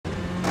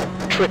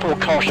Triple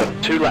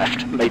caution, 2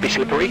 left, maybe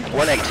slippery,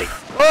 180.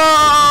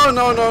 Oh,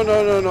 no, no,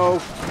 no, no,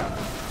 no.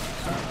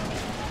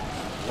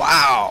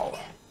 Wow.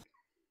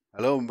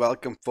 Hello and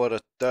welcome for the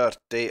third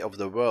day of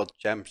the World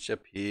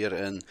Championship here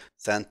in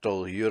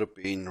Central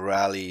European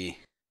Rally.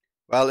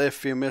 Well,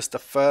 if you missed the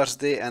first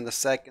day and the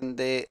second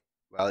day,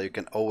 well, you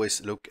can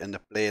always look in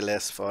the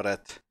playlist for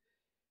it.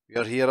 We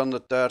are here on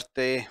the third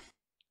day.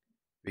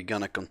 We're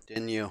gonna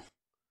continue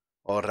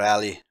our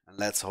rally and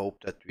let's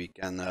hope that we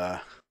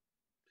can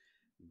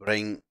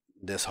bring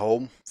this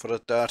home for the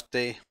third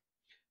day.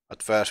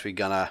 But first we're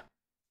gonna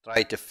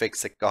try to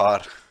fix the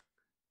car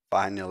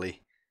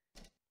finally.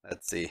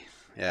 Let's see.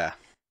 Yeah,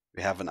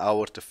 we have an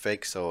hour to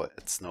fix, so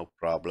it's no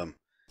problem.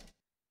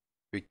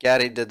 We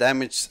carried the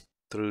damage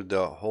through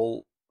the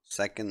whole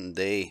second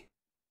day,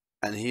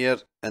 and here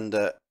in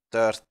the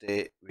third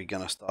day we're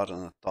gonna start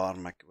on the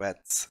tarmac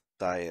wet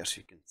tires.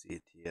 You can see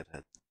it here.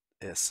 It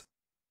is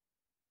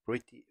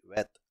pretty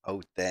wet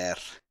out there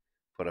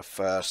for the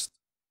first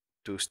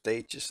two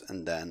stages,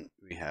 and then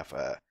we have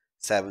a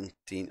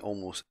 17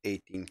 almost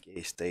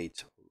 18k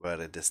stage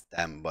where it is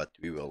damp, but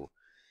we will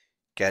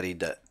carry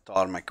the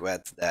tarmac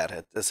wet there.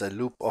 It is a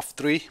loop of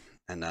 3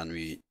 and then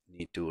we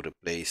need to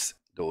replace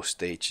those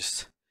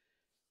stages.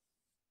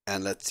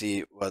 And let's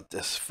see what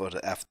is for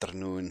the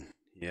afternoon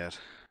here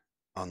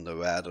on the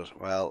weather.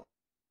 Well,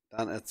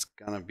 then it's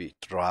gonna be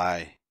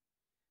dry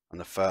on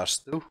the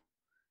first two,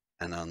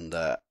 and on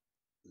the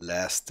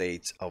last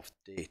stage of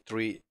day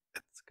 3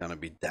 it's gonna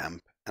be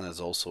damp, and it's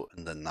also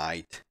in the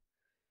night.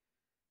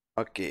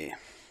 Okay,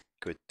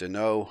 good to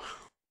know.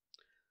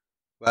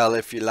 Well,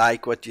 if you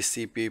like what you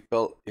see,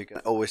 people, you can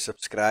always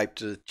subscribe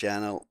to the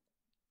channel.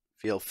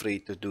 Feel free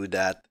to do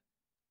that.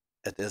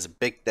 It is a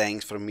big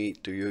thanks from me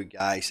to you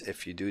guys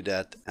if you do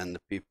that, and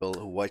the people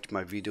who watch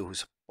my video, who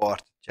support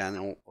the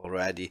channel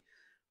already,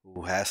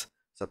 who has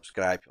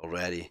subscribed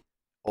already,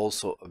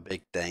 also a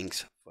big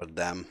thanks for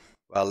them.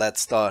 Well,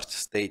 let's start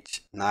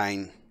stage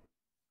 9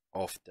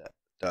 of the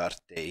third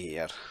day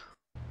here.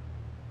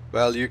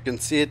 Well, you can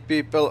see it,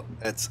 people,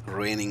 it's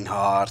raining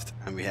hard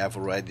and we have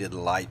already the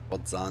light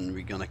pods on.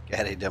 We're gonna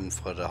carry them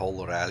for the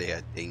whole rally,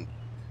 I think.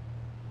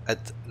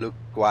 It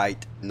looked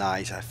quite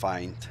nice, I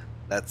find.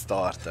 Let's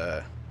start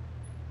the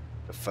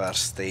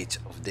first stage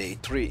of day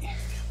 3.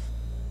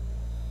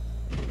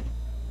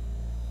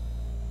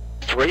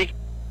 3,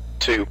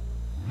 2,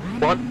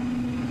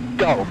 1,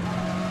 go.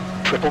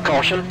 Triple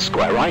caution,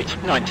 square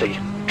right, 90.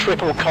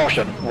 Triple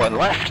caution, 1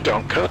 left,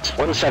 don't cut,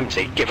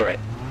 170, give her it.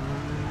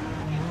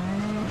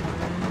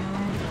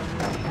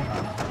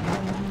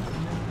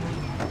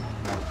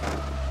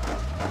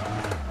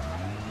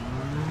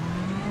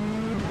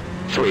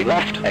 Three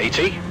left,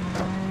 80.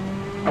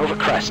 Over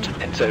crest,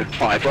 into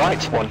 5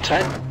 right,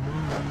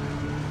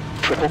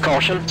 110. Triple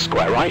caution,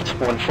 square right,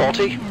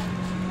 140.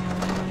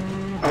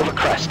 Over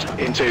crest,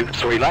 into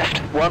 3 left,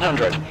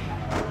 100.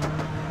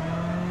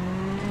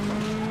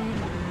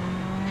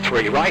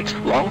 3 right,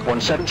 long,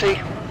 170.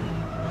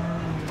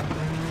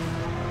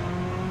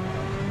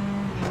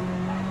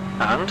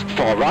 And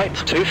 4 right,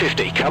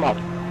 250, come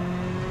on.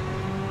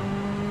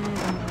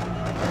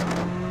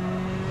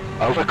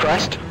 Over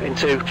crest,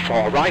 into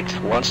 4 right,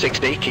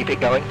 160, keep it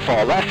going,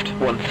 4 left,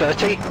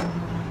 130.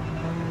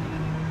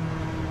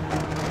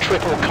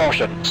 Triple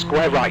caution,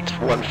 square right,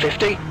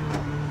 150.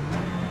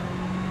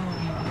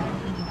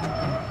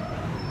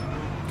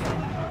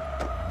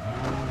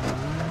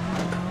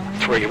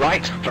 Three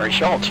right, very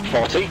short,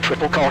 40,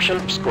 triple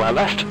caution, square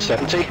left,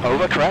 70,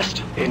 over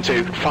crest,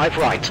 into 5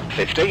 right,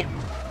 50.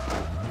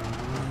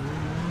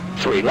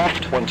 3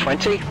 left,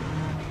 120.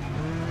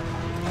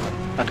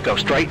 And go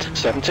straight,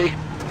 70.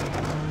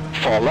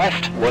 4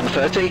 left,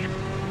 130.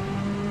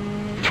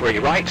 3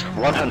 right,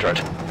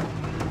 100.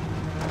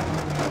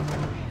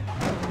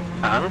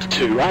 And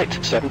 2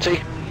 right,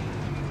 70.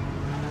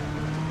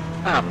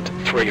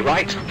 And 3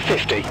 right,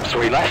 50.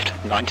 3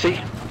 left,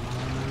 90.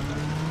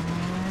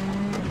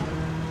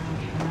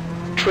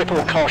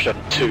 Triple caution,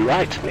 2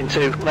 right,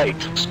 into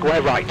late,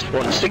 square right,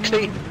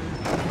 160.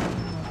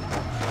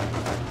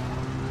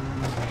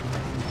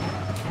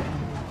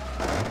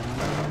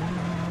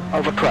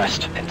 Over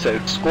crest,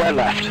 into square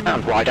left,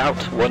 and wide out,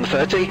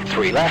 130,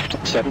 3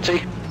 left, 70.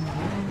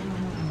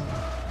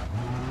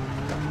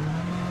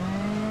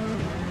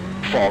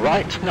 4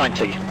 right,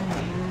 90.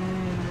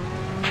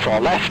 4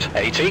 left,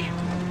 80.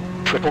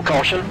 Triple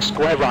caution,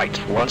 square right,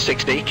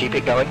 160, keep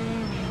it going.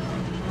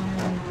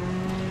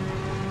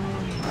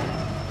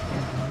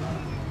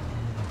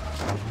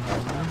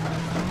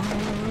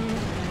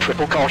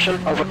 Triple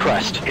caution, over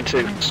crest,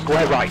 into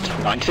square right,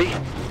 90.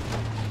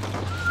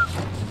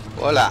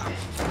 Voila.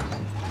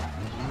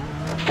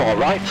 4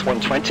 right,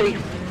 120.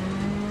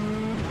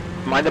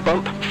 Mind the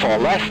bump, 4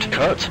 left,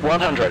 cut,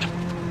 100.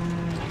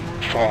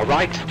 4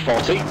 right,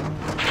 40.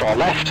 4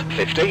 left,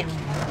 50.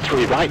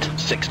 3 right,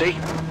 60.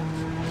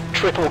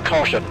 Triple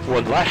caution,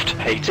 1 left,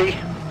 80.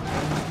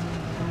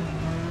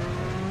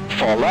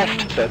 4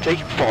 left, 30.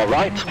 4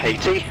 right,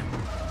 80.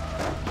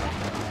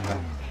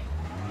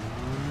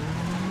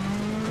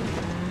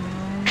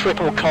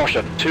 Triple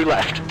caution, 2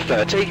 left,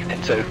 30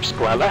 into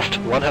square left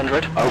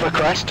 100, over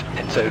crest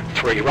into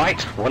 3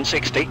 right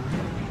 160.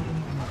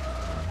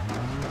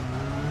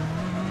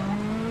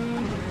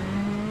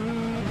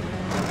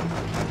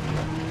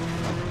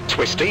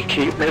 Twisty,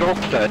 keep middle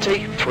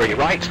 30, 3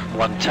 right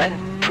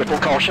 110, triple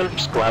caution,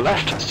 square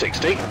left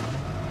 60,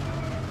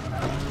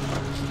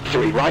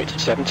 3 right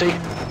 70,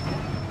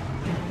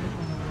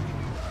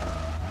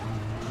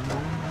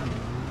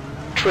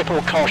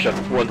 triple caution,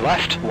 1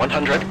 left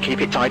 100,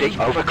 keep it tidy,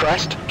 over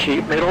crest,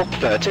 keep middle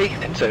 30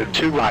 into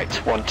 2 right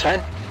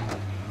 110,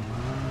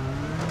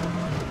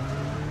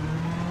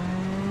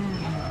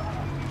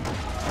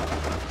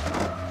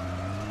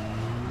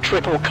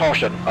 triple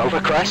caution,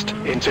 over crest,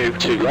 into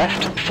 2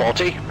 left,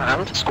 40,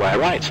 and square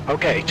right,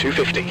 okay,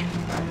 250.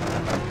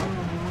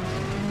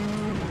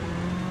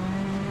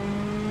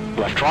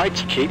 Left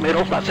right, keep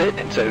middle, that's it,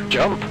 into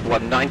jump,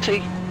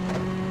 190,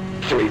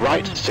 3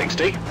 right,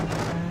 60,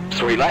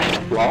 3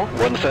 left, long,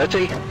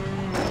 130,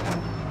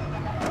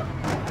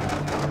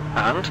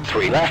 and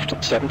 3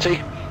 left,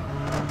 70,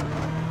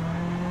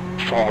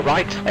 4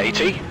 right,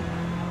 80,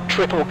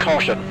 triple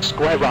caution,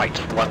 square right,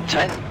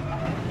 110,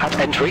 at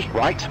entry,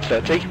 right,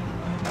 30.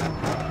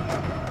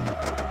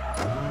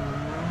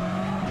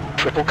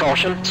 Triple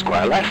caution,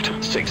 square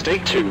left, 60,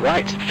 2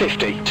 right,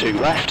 50, 2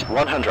 left,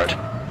 100.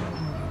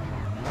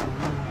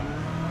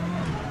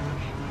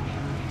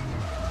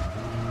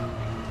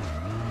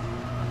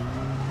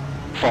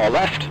 Four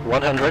left,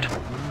 100.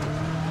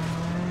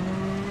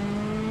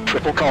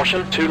 Triple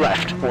caution, 2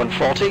 left,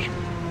 140.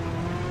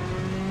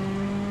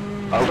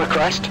 Over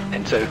crest,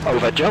 into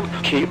over jump,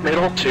 keep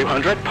middle,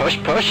 200, push,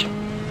 push.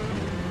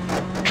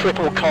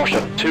 Triple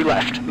caution, 2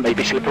 left,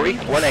 maybe slippery,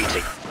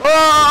 180.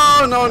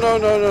 Oh, no, no,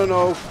 no, no,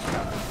 no.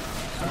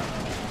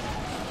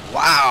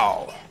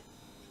 Wow.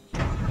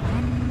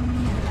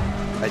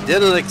 I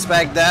didn't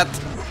expect that.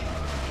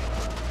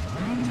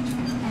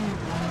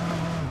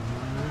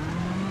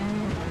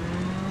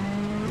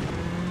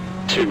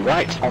 Two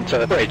right onto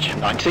the bridge,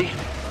 90.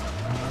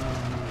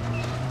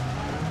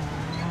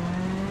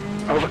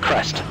 Over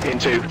crest,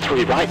 into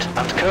 3 right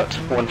and cut,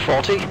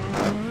 140.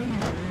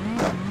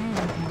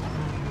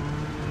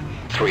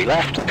 3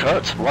 left,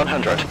 cut,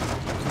 100.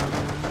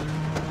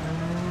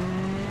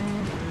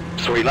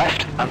 3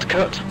 left and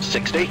cut,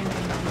 60.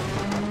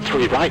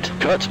 3 right,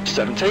 cut,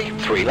 70.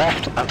 3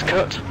 left and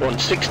cut,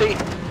 160.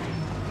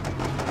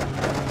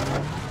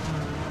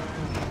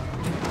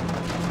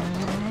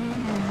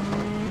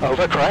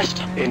 Over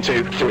crest,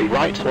 into 3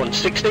 right,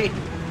 160.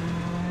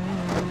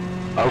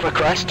 Over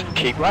crest,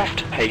 keep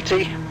left,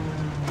 80.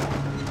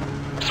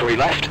 3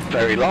 left,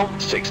 very long,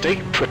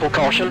 60. Triple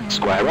caution,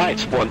 square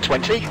right,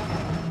 120.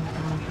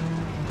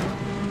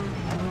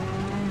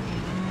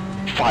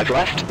 5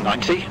 left,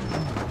 90.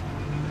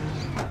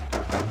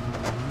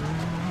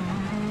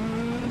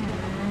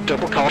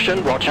 Double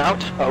caution, watch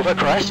out, over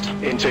crest,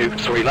 into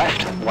 3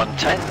 left,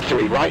 110.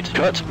 3 right,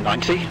 cut,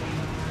 90.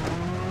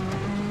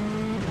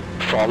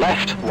 4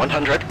 left,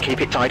 100,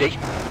 keep it tidy.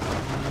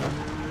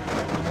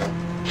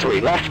 3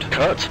 left,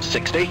 cut,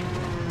 60.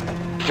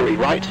 3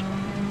 right.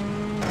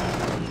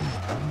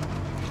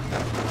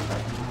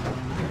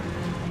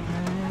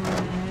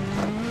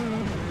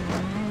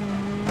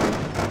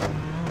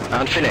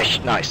 And finish,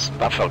 nice,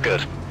 that felt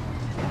good.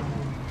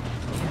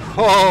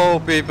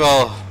 Oh,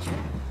 people.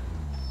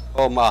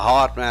 Oh, my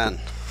heart, man.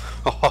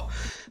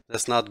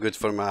 That's not good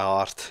for my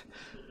heart.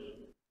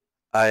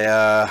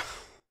 I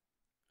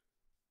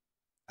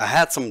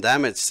had some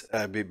damage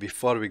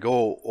before we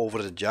go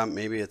over the jump.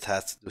 Maybe it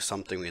has to do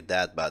something with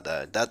that, but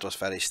that was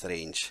very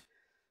strange.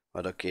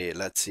 But okay,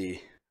 let's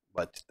see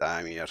what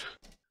time here.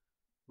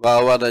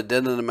 Well, what I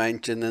didn't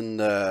mention in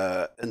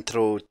the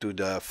intro to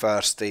the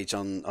first stage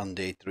on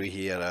day 3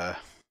 here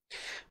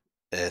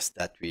is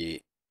that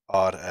we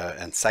are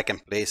in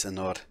 2nd place in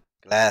our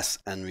class,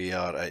 and we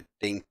are, I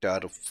think,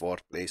 3rd or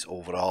 4th place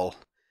overall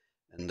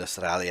in this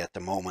rally at the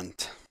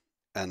moment.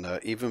 And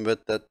even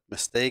with that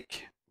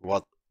mistake,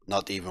 what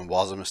not even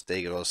was a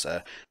mistake, it was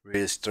a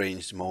really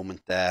strange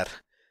moment there,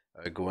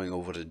 going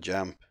over the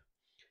jump.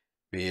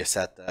 We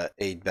set the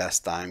 8th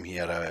best time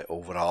here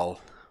overall,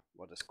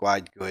 what is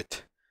quite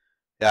good.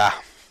 Yeah,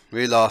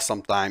 we lost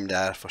some time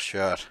there for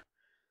sure,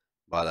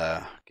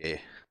 but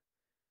okay,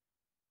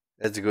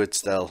 it's good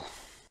still.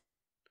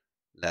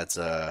 Let's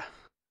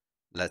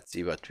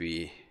see what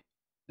we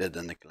did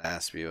in the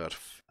class. We were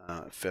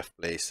 5th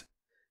place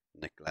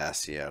in the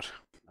class here.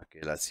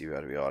 Okay, let's see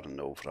where we are in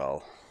the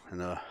overall.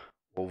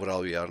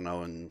 Overall, we are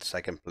now in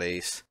 2nd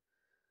place,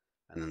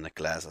 and in the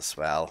class as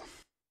well.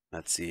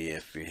 Let's see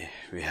if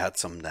we had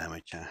some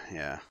damage.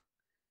 Yeah.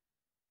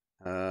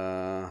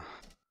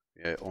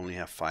 We only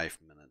have 5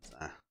 minutes.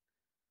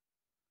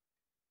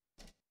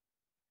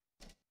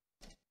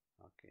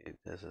 Okay,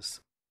 this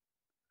is.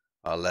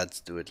 Let's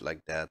do it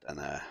like that, and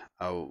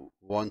I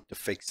want to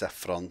fix the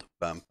front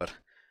bumper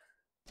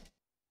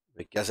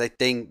because I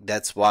think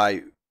that's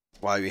why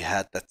we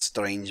had that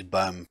strange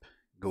bump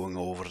going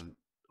over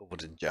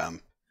the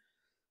jump.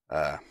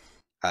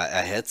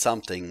 I hit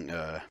something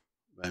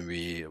when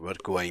we were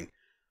going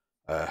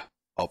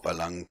up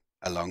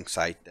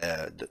alongside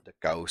the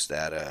coast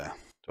there.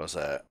 It was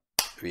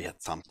we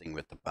had something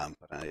with the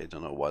bumper. I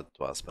don't know what it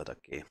was, but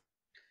okay.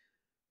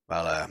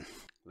 Well,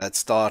 let's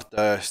start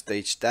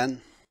stage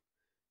 10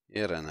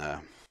 here,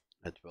 and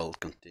it will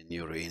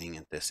continue raining.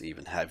 It is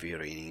even heavy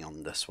raining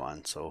on this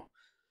one, so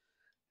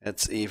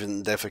it's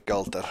even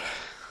difficulter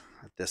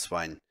at this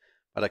one.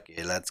 But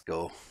okay, let's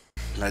go.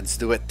 Let's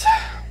do it.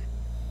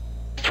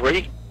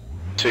 3,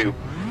 2,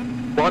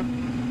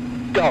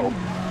 1, go.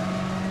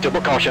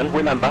 Double caution,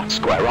 remember,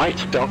 square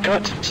right, don't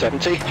cut,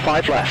 70,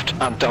 5 left,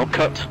 and don't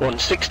cut,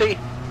 160.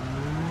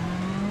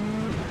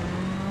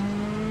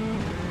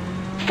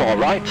 4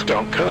 right,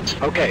 don't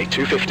cut, okay,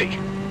 250.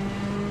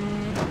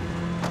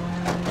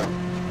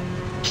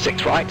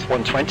 6 right,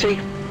 120.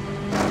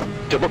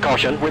 Double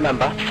caution,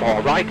 remember,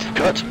 4 right,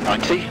 cut,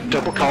 90.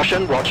 Double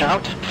caution, watch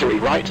out, 3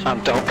 right,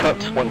 and don't cut,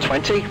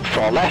 120.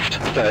 4 left,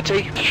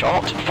 30,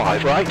 short,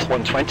 5 right,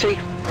 120.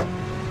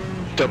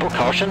 Double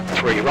caution,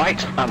 3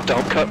 right, and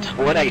don't cut,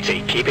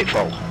 180, keep it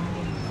full.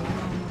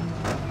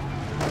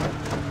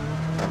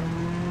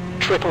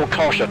 Triple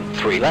caution,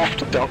 3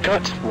 left, don't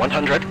cut,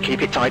 100,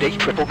 keep it tidy.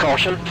 Triple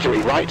caution,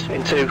 3 right,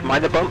 into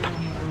minor bump.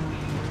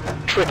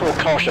 Triple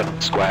caution,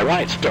 square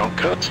right, don't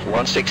cut,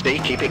 160,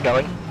 keep it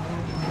going.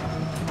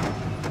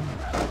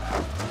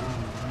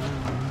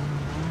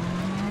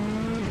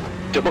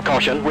 Double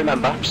caution,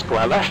 remember,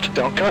 square left,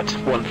 don't cut,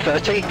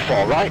 130,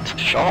 4 right,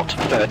 short,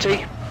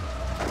 30.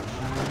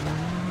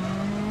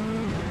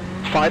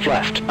 5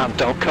 left, and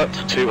don't cut,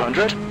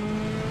 200.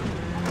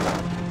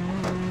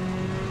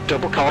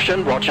 Double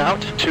caution, watch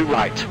out, 2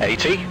 right,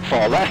 80,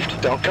 4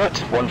 left, don't cut,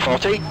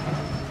 140.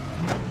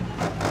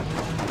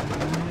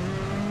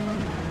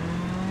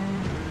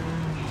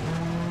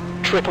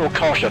 Triple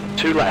caution,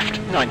 2 left,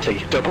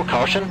 90, double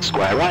caution,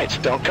 square right,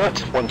 don't cut,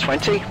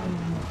 120.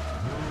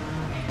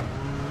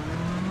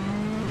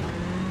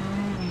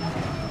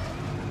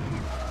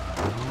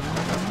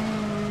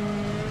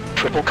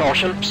 Triple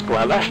caution,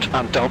 square left,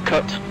 and don't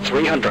cut,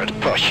 300,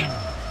 push.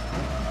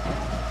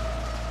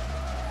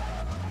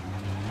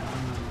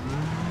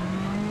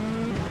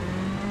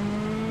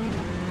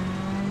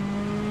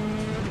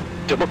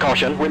 Double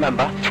caution,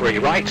 remember, 3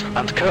 right,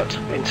 and cut,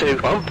 into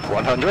bump,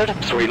 100,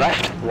 3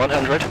 left,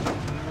 100.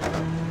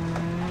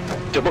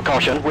 Double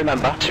caution,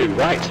 remember, 2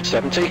 right,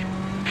 70,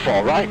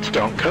 4 right,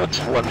 don't cut,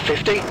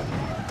 150.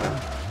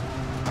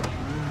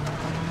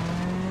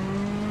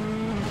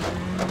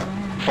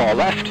 4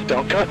 left,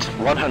 don't cut,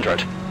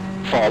 100.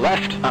 4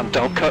 left, and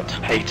don't cut,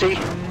 80.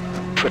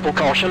 Triple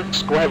caution,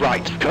 square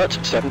right, cut,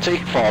 70.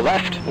 4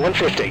 left,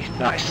 150,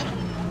 nice.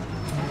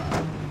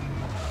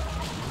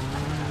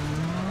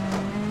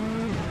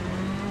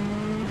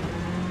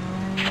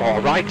 Four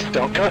right,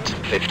 don't cut,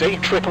 50.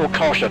 Triple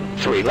caution,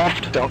 3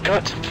 left, don't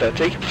cut,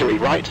 30. 3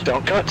 right,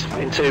 don't cut,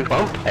 into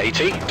bump,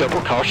 80.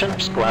 Double caution,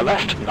 square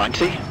left,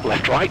 90.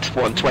 Left right,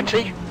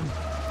 120.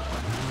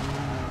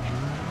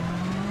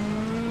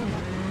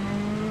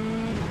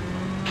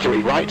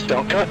 3 right,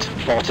 don't cut,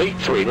 40.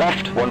 3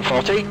 left,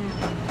 140.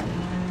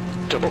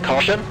 Double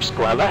caution,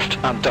 square left,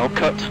 and don't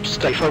cut,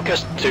 stay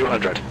focused,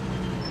 200.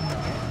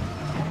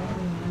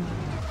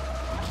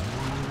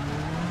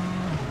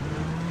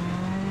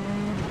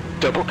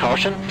 Double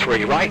caution,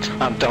 3 right,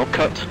 and don't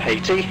cut,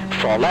 80,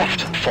 4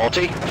 left,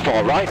 40,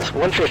 4 right,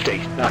 150,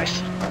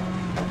 nice.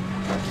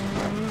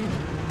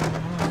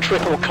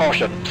 Triple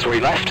caution, 3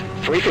 left,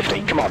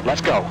 350, come on,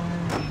 let's go.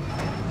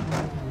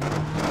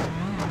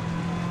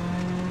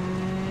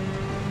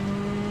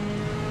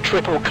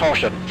 Triple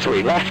caution,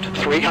 3 left,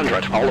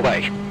 300, all the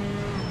way.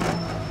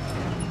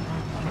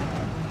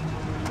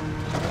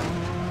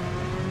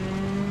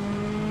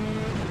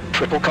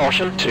 Triple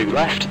caution, 2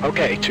 left,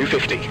 okay,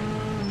 250.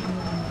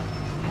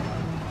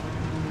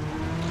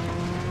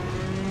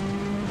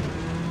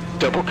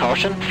 Double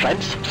caution,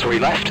 fence, 3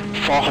 left,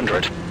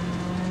 400.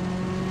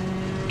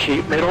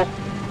 Keep middle.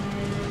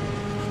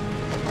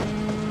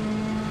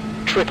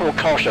 Triple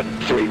caution,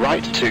 3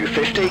 right,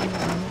 250.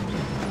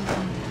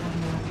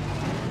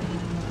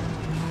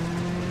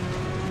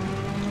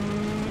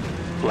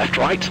 Left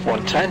right,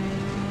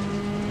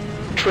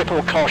 110.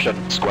 Triple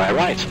caution, square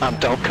right, and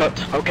don't cut,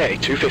 okay,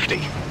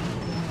 250.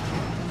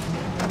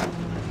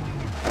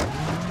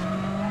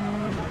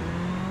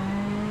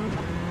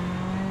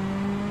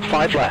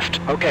 Five left,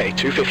 okay,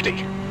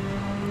 250.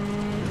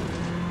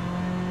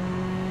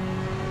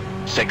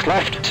 6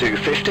 left,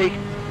 250.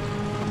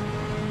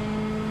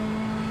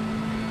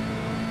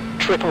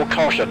 Triple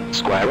caution,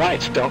 square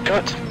right, don't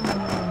cut.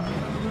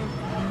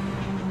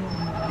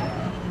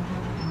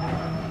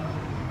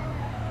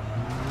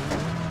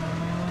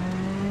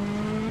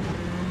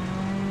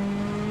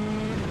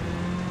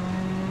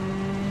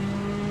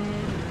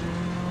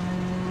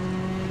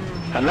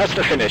 And that's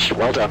the finish,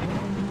 well done.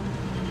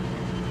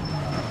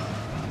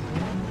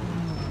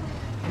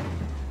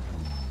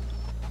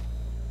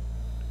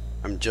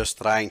 I'm just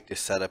trying to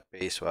set a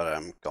pace where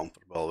I'm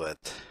comfortable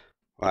with.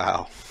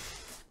 Wow,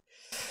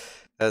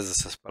 that's a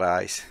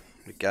surprise,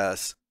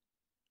 because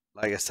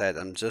like I said,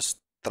 I'm just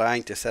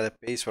trying to set a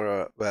pace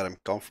where I'm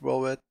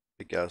comfortable with,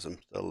 because I'm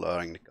still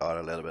learning the car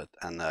a little bit,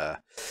 and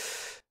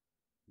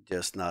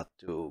just not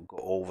to go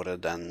over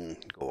it and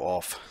go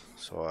off.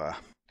 So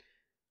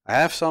I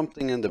have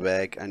something in the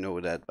bag, I know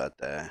that, but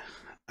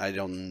I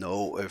don't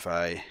know if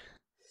I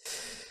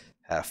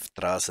have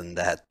trust in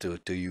that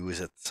to use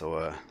it.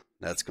 So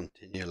let's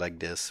continue like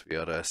this. We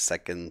are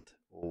second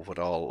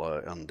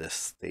overall on this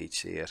stage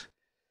here,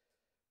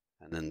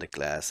 and in the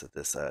class it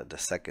is the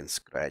second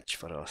scratch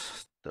for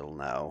us till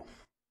now.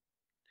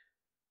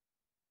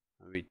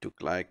 We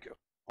took like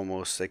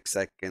almost 6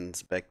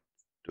 seconds back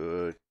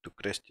to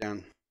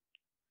Christian.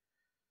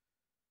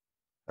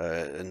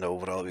 And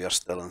overall we are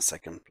still in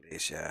second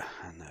place, yeah,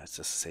 and it's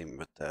the same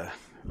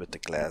with the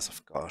class,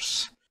 of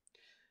course.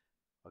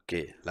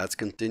 Okay, let's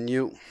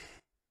continue.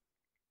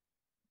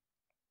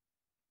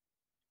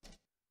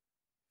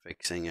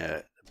 Fixing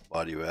the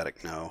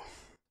bodywork now.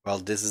 Well,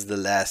 this is the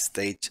last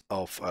stage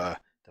of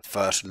the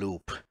first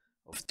loop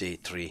of day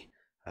 3.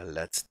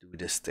 Let's do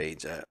this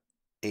stage.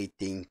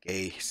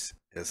 18k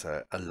is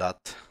a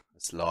lot,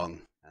 it's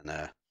long,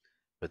 and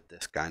with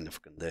this kind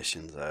of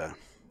conditions,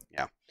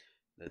 yeah.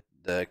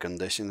 The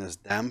condition is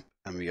damp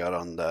and we are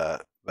on the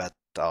wet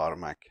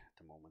tarmac at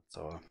the moment.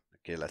 So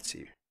okay, let's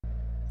see.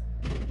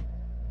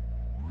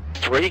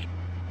 3,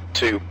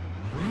 2,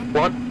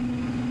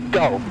 1,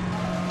 go.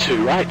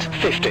 2 right,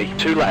 50,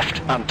 2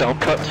 left, and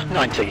don't cut,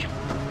 90.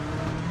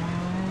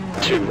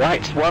 2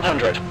 right,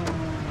 100.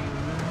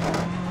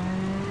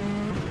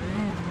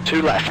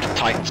 2 left,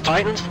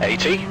 tightens,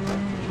 80.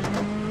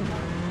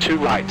 2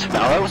 right,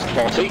 narrows,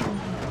 40.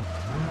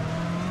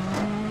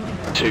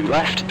 2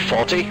 left,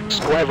 40,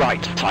 square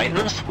right,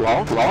 tightens,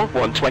 long,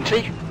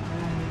 120.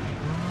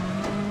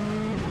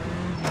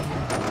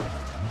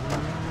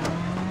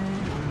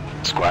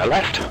 Square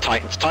left,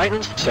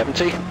 tightens,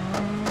 70.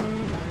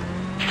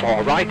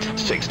 4 right,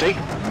 60.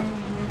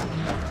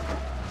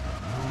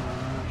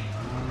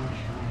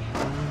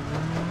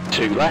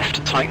 2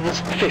 left,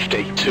 tightens,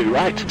 50. 2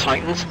 right,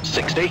 tightens,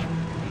 60.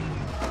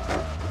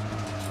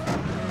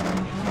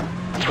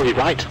 3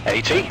 right,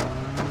 80.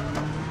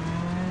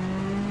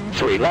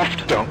 3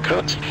 left, don't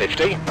cut,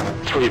 50.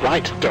 3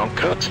 right, don't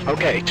cut,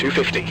 okay,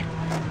 250.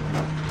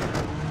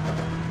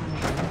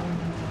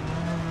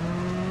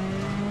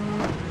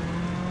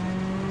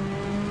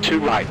 2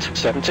 right,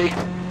 70.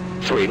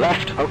 3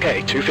 left,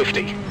 okay,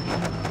 250.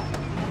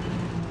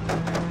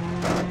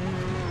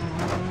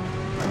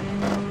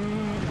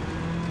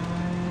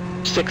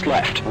 6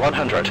 left,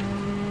 100.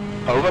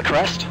 Over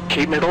crest,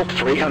 keep middle,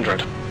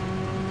 300.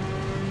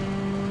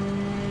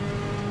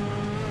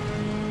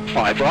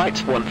 5 right,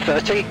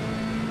 130.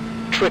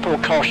 Triple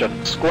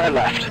caution, square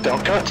left,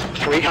 don't cut,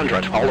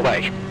 300, all the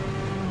way.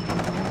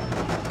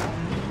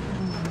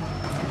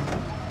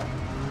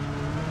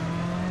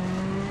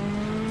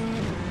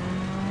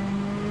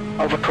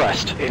 Over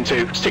crest,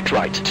 into 6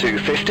 right,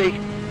 250.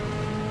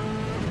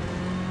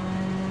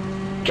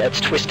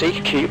 Gets twisty,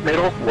 keep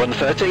middle,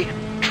 130.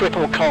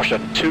 Triple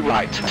caution, 2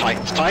 right,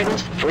 tightens,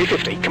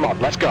 350, come on,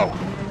 let's go.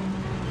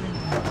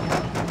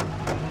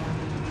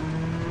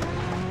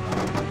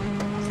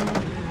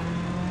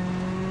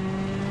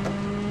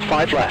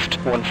 5 left,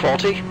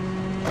 140.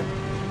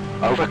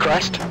 Over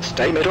crest,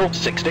 stay middle,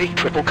 60,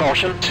 triple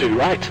caution, 2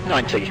 right,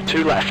 90,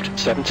 2 left,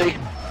 70.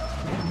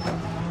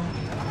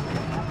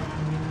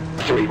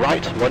 3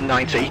 right,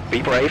 190,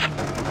 be brave.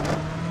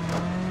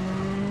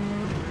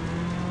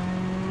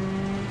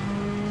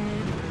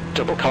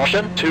 Double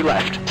caution, 2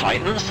 left,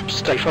 tightens,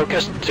 stay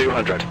focused,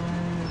 200.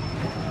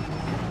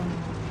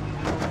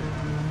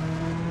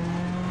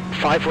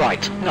 5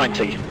 right,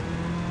 90.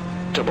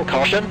 Double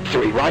caution,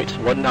 3 right,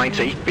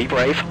 190, be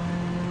brave.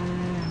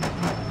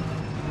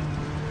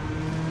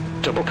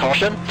 Double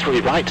caution, 3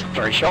 right,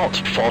 very short,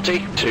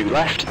 40, 2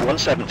 left,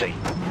 170.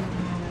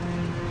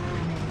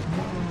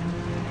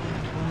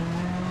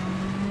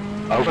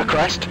 Over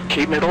crest,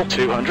 keep middle,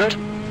 200.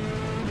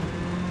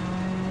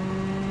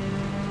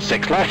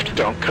 6 left,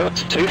 don't cut,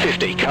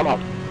 250, come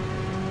on.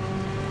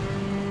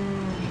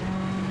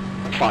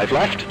 5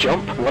 left,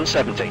 jump,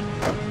 170.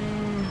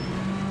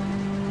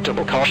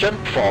 Double caution,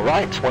 4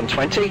 right,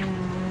 120.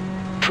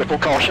 Triple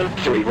caution,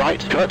 3 right,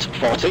 cut,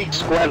 40,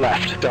 square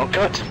left, don't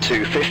cut,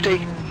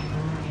 250.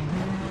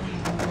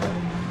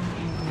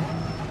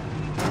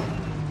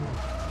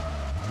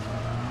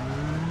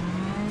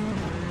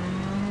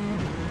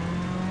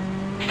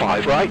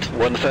 5 right,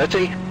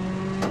 130.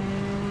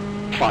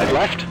 5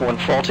 left,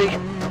 140.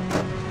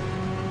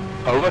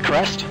 Over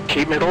crest,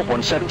 keep middle,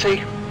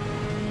 170.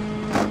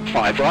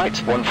 5 right,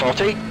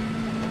 140.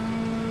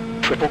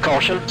 Triple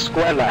caution,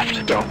 square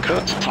left, don't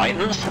cut,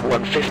 tightens,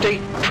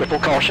 150. Triple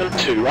caution,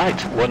 2 right,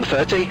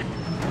 130.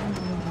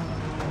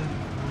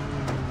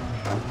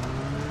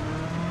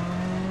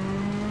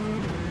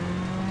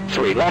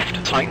 3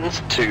 left,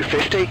 tightens,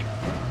 250.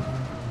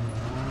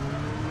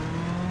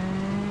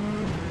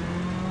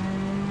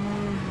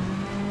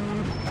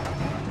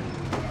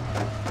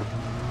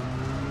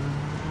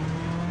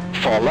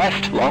 4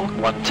 left, long,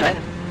 110.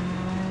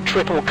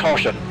 Triple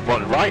caution,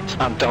 1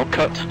 right, and don't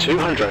cut,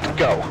 200,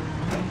 go.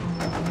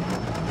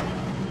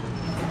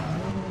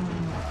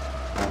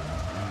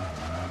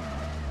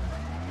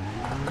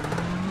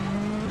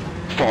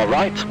 4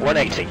 right,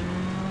 180.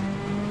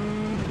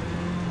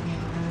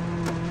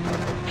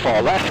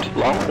 4 left,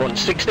 long,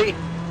 160.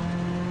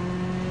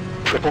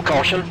 Triple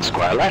caution,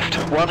 square left,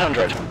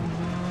 100.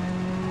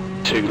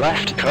 2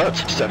 left, cut,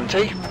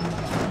 70.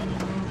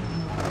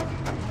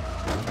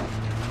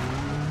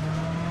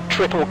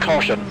 Triple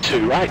caution,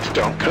 2 right,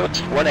 don't cut,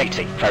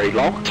 180. Very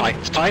long,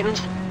 tightens,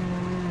 tightens.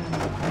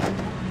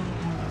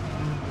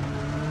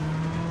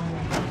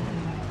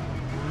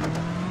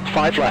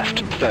 5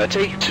 left,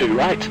 30, 2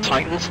 right,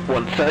 tightens,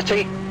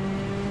 130.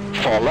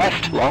 4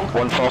 left, long,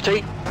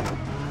 140.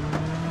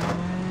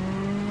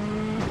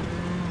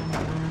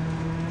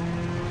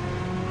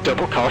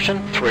 Double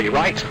caution, 3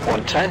 right,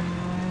 110.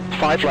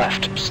 5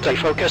 left, stay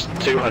focused,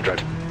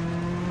 200.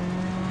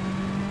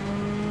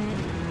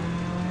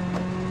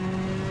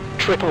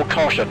 Triple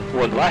caution,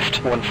 1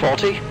 left,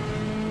 140.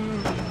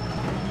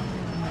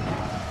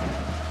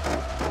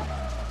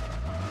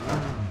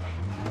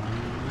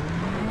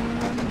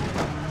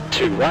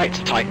 2 right,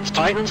 tightens,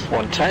 tightens,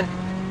 110.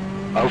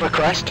 Over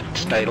crest,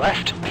 stay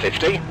left,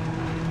 50.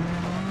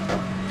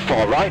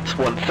 4 right,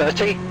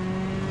 130.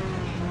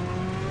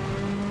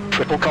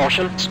 Triple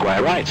caution,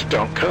 square right,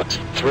 don't cut,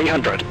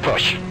 300,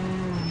 push.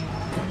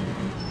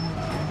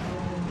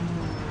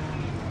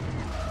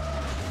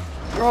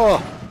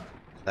 Oh,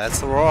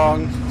 that's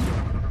wrong.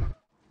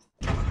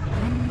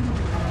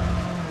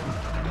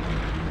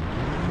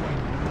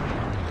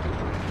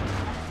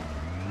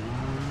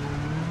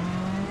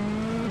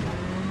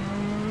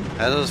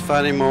 That was a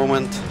funny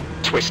moment.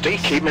 Twisty,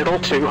 keep middle,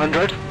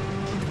 200.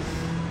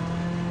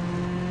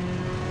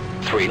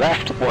 3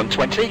 left,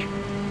 120.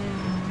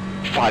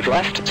 5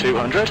 left,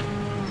 200.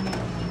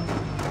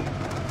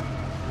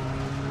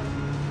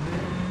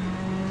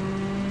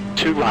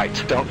 2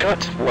 right, don't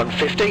cut,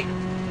 150.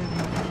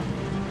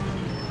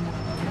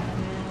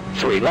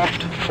 3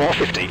 left,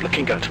 450,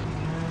 looking good.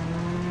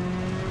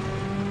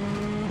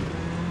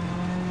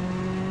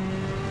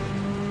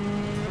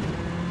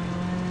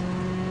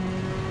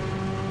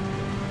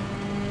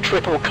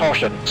 Triple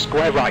caution,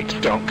 square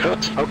right, don't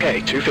cut, okay,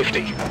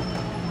 250.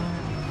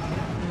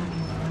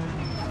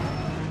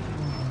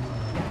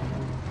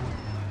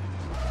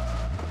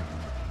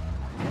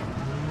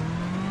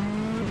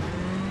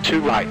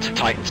 Two right,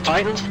 tightens,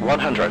 tightens,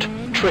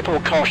 100.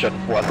 Triple caution,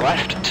 1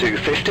 left,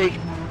 250.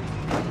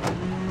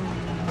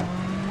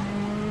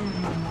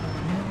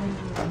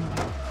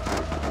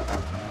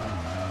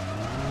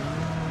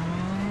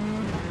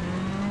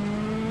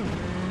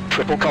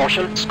 Triple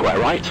caution, square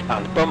right,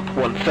 and bump,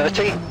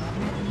 130.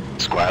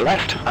 Square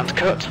left, and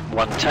cut,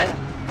 110.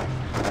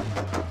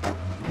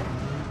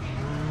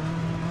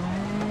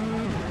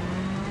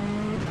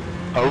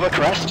 Over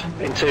crest,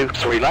 into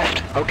 3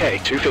 left, okay,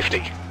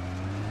 250.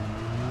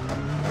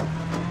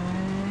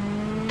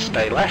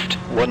 Stay left,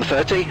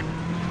 130.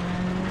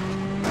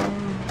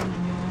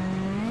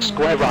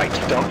 Square right,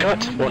 don't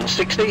cut,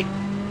 160.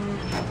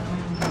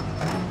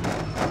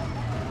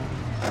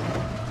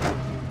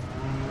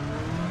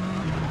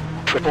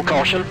 Triple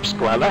caution,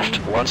 square left,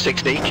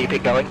 160, keep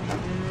it going.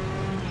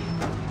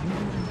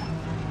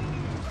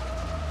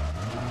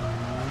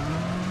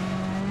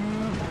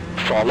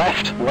 Four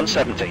left,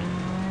 170.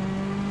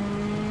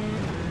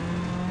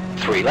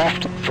 3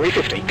 left,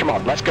 350, come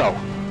on, let's go.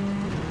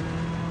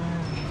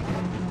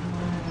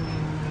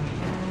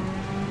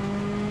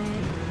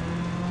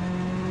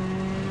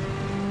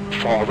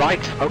 Four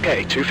right,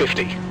 okay,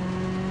 250.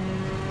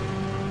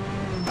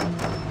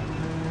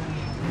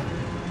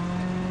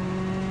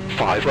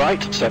 5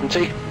 right,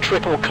 70.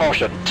 Triple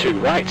caution, 2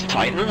 right,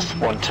 tightens,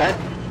 110.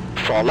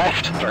 4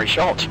 left, very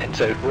short,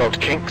 into road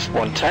kinks,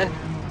 110.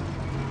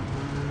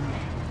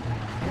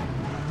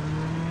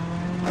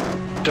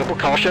 Double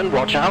caution,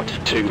 watch out,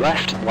 2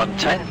 left,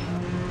 110.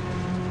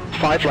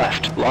 5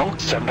 left, long,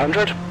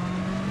 700.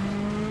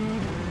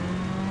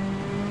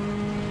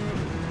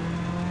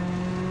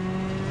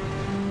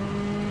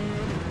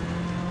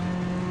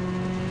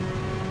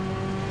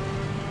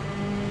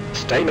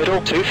 Stay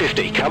middle,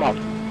 250, come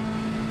on.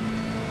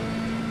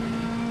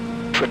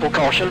 Triple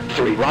caution,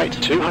 3 right,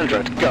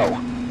 200, go.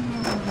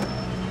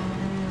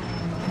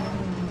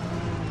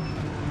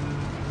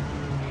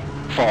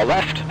 Four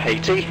left,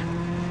 80.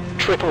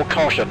 Triple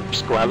caution,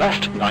 square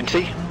left,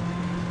 90.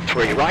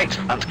 3 right,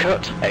 and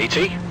cut,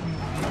 80.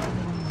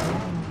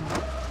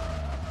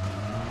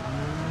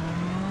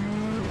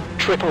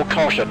 Triple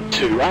caution,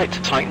 2 right,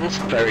 tightens,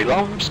 very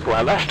long,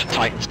 square left,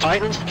 tightens,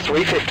 tightens,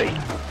 350.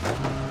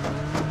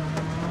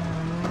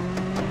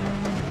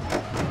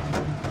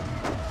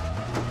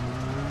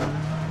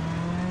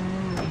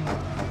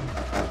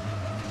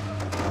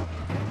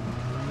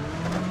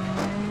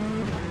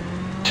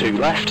 Two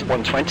left,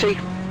 120.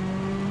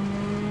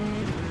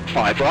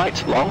 5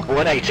 right, long,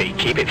 180,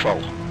 keep it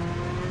full.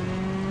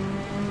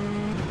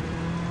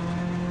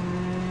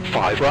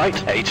 5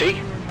 right, 80.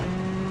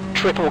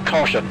 Triple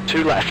caution,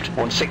 2 left,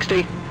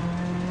 160.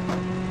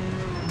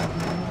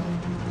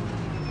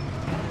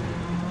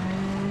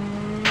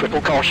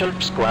 Triple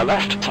caution, square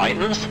left,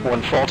 tightens,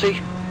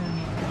 140.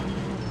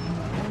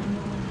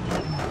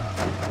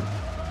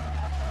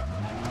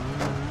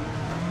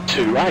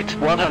 2 right,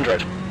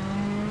 100.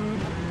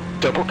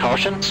 Double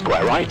caution,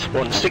 square right,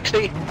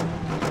 160.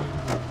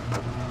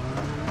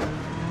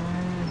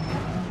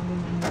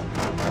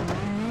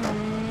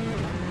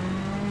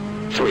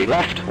 3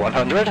 left,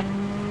 100.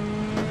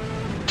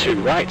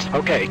 2 right,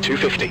 okay,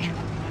 250.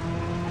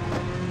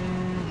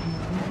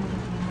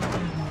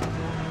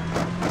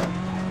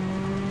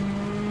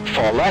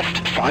 4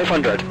 left,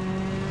 500.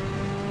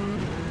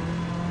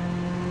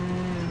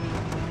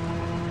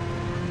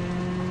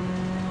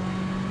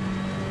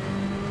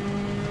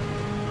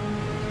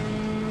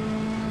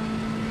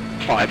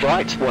 5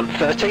 right,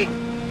 130.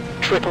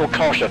 Triple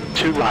caution,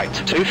 2 right,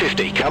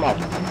 250, come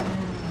on.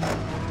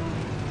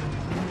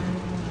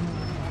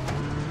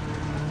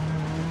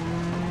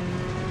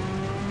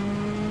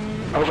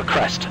 Over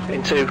crest,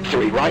 into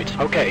 3 right,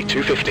 okay,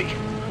 250.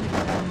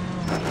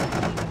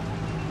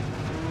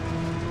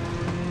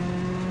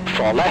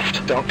 4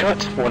 left, don't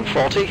cut,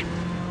 140.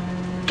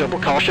 Double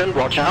caution,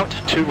 watch out,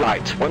 2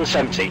 right,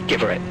 170,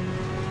 give her it.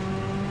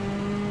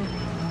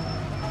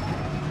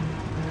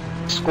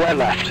 Square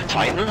left,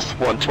 tightens,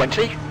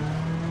 120.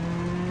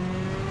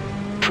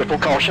 Triple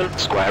caution,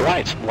 square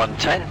right,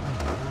 110.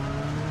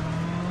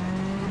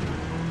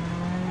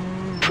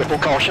 Triple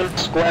caution,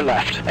 square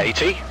left,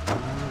 80.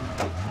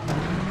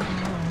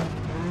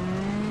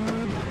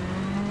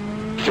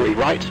 3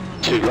 right,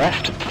 2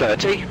 left,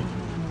 30.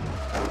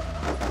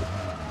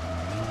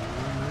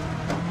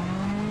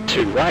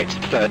 2 right,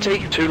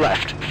 30, 2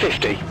 left,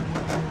 50.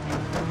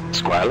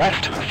 Square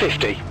left,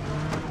 50.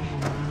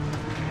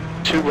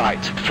 2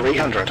 right,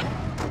 300.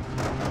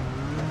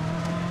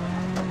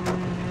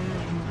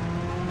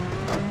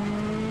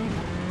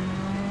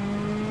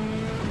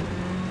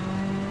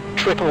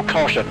 Triple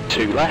caution,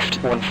 2 left,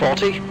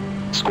 140.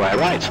 Square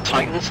right,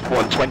 tightens,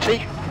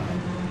 120.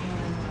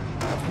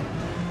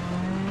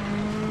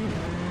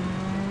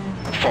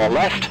 4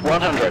 left,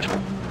 100.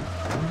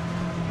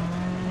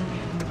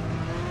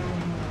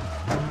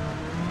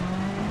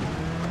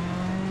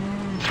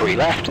 3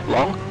 left,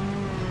 long.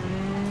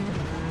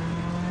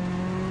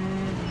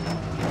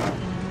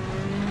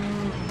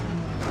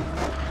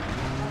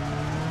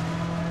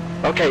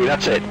 Okay,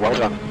 that's it, well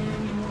done.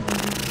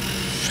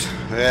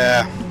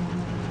 Yeah,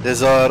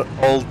 these are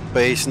old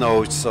pace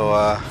notes, so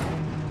I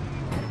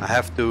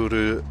have to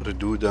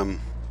redo them.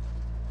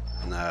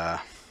 And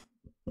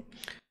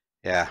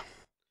yeah,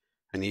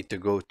 I need to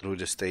go through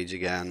the stage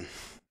again.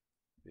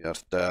 We are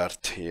third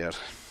here.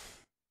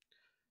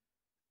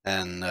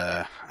 And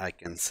I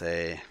can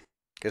say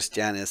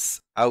Christian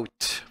is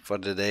out for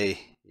the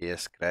day. He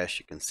has crashed,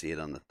 you can see it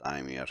on the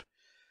time here.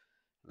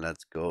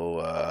 Let's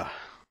go.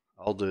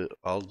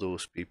 All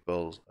those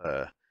people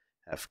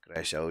have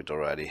crashed out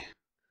already.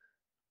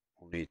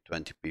 Only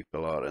 20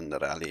 people are in the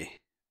rally,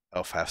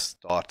 or have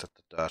started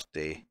the third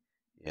day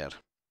here.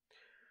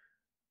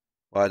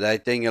 But I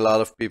think a lot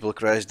of people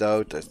crashed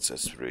out.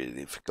 It's really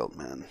difficult,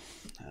 man.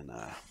 And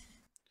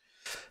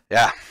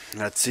yeah,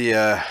 let's see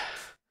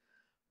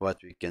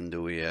what we can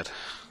do here.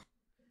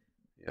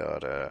 We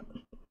are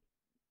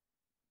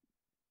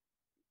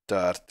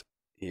third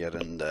here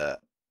in the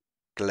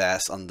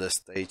class on this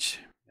stage.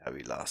 Yeah,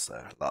 we lost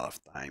a lot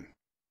of time.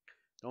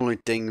 The only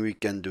thing we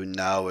can do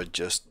now is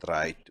just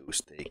try to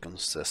stay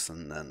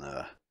consistent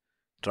and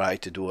try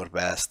to do our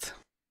best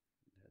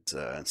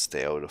and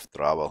stay out of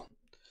trouble.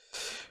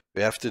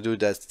 We have to do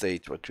that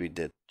stage what we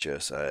did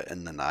just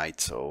in the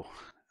night, so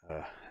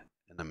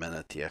in a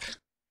minute here.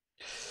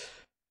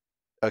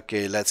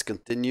 Okay, let's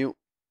continue.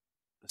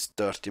 It's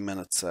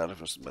 30-minute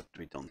service, but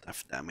we don't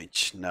have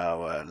damage.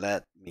 Now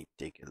let me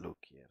take a look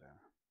here.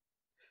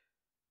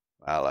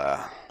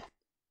 Well,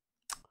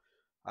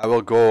 I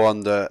will go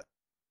on the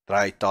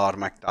dry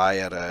tarmac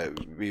tire.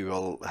 We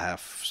will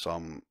have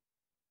some,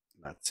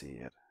 let's see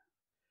here.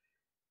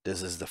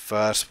 This is the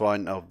first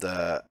one of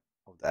the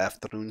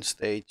afternoon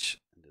stage.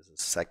 This is the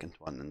second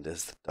one, and this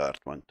is the third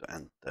one to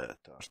end the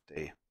third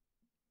day.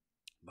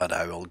 But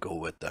I will go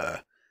with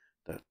the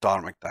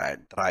tarmac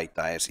dry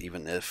tires,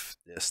 even if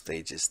the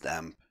stage is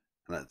damp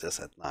and it is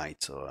at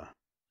night, so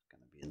it's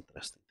gonna be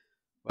interesting.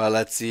 Well,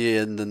 let's see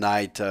in the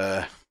night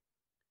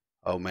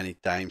how many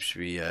times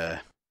we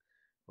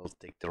will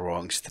take the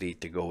wrong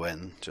street to go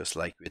in, just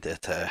like we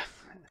did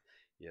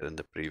here in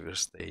the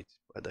previous stage.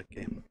 But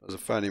okay, it was a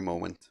funny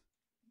moment.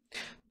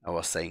 I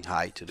was saying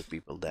hi to the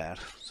people there,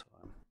 so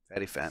I'm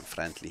very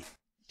friendly.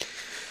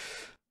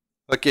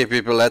 Okay,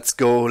 people, let's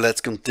go.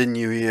 Let's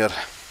continue here.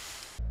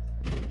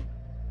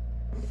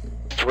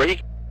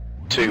 3,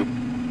 2,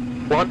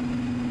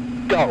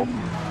 1, go.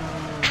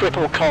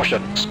 Triple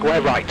caution,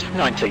 square right,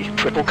 90.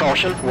 Triple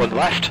caution, 1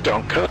 left,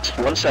 don't cut,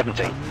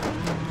 170.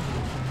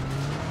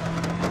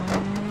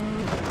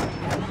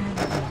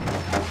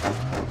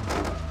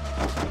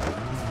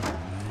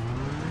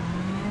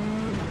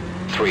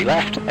 3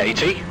 left,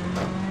 80.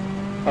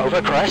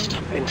 Over crest,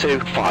 into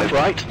 5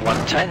 right,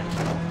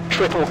 110.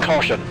 Triple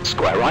caution,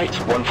 square right,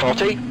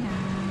 140.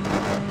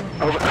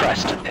 Over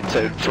crest,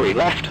 into 3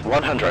 left,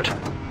 100.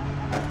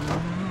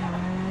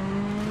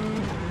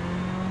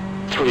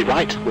 3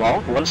 right,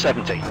 long,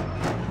 170.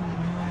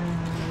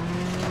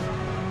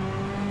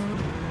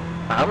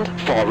 and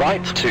 4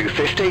 right,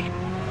 250.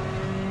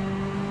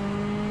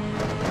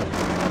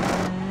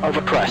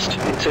 Over crest,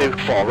 into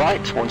 4 right,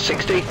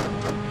 160.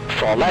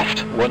 4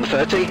 left,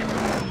 130.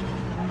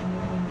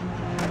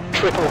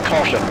 Triple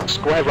caution,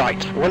 square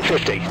right,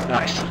 150,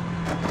 nice.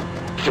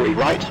 3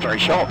 right, very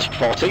short,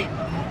 40.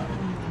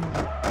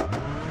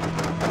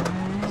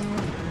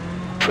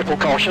 Triple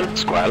caution,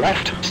 square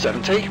left,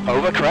 70,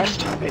 over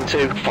crest,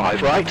 into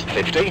 5 right,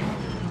 50.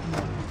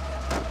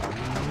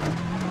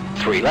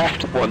 3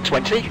 left,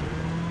 120.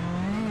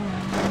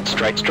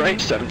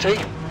 Straight, 70.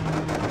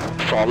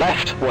 4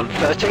 left,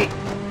 130.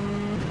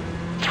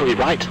 3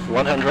 right,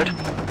 100.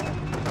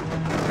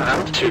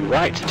 And 2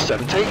 right,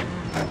 70.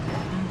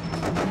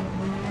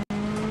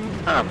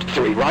 And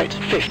 3 right,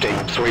 50.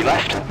 3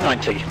 left,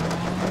 90.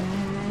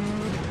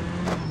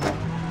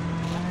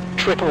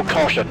 Triple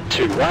caution,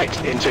 2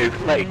 right into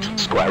late,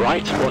 square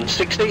right,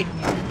 160.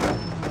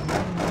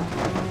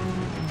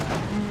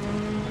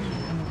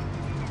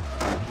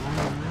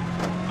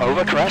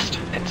 Over crest,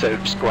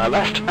 into square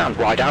left and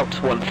wide out,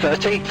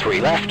 130,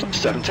 3 left,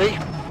 70.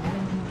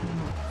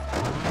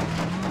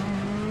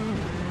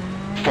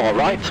 4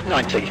 right,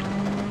 90.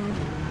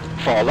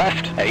 4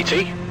 left,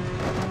 80.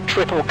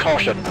 Triple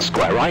caution,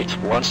 square right,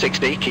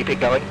 160, keep it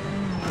going.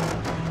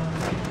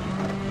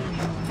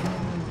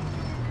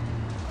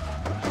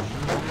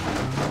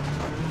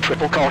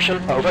 Triple caution,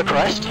 over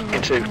crest,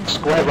 into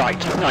square right,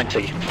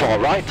 90. 4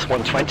 right,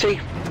 120.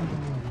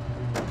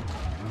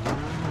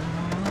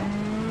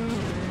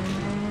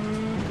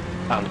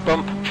 And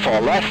bump, 4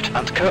 left,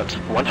 and cut,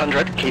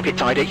 100, keep it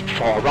tidy.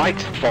 4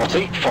 right,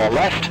 40, 4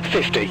 left,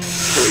 50.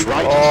 3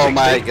 right, oh 60.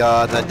 My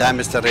god, I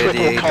damaged the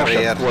radiator caution,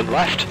 here. 1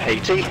 left,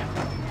 80.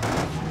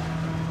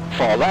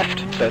 4 left,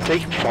 30.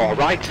 4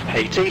 right,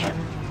 80.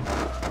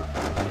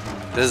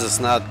 This is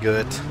not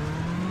good.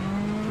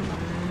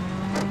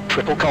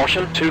 Triple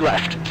caution, 2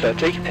 left,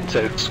 30,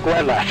 into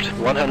square left,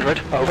 100,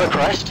 over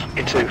crest,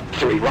 into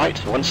 3 right,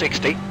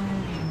 160.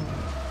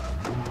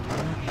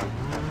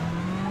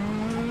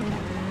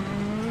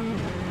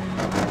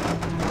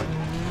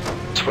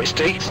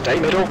 Twisty, stay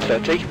middle,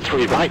 30,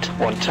 3 right,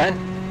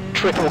 110.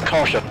 Triple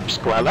caution,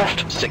 square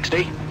left,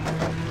 60.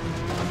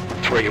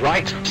 3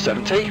 right,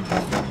 70.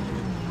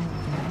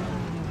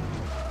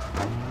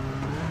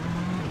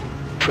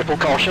 Triple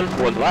caution,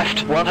 1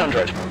 left,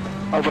 100.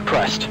 Over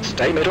crest,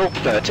 stay middle,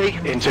 30,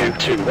 into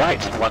 2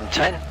 right,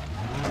 110.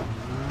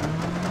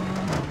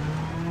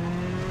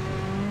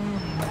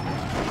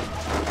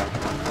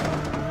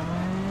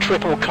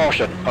 Triple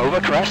caution, over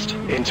crest,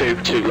 into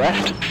 2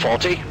 left,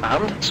 40,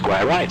 and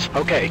square right,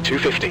 okay,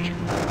 250.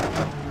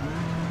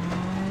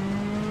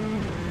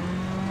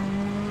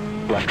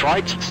 Left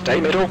right, stay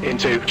middle,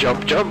 into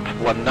jump,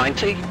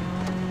 190.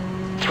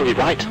 3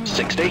 right,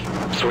 60,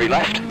 3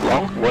 left,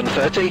 long,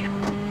 130.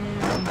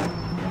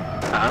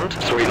 And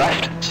 3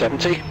 left,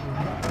 70.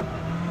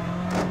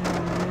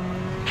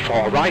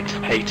 4 right,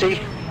 80.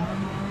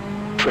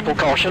 Triple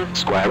caution,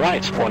 square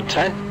right,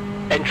 110.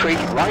 Entry,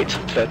 right,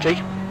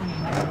 30.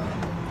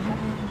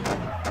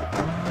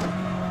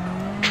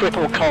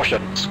 Triple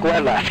caution,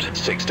 square left,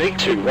 60.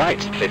 2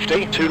 right,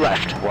 50. 2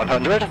 left,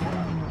 100.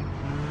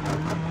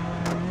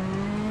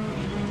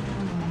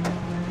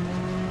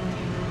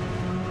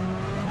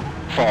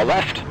 Four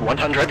left,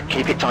 100,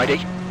 keep it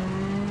tidy.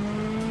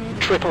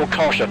 Triple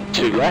caution,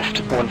 2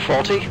 left,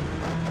 140.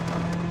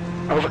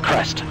 Over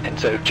crest,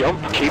 into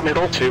jump, keep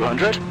middle,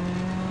 200.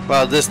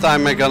 Well, this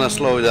time we're gonna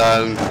slow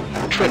down.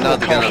 Triple not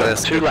gonna caution,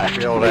 risk 2 it. left,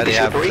 We already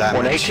have slippery,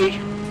 damage. 180.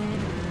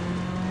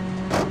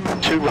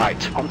 2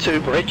 right, onto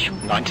bridge,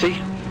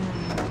 90.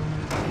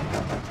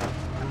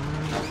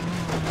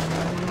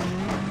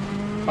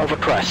 Over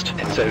crest,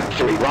 into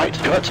 3 right,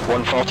 cut,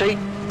 140.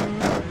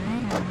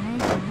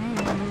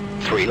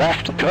 3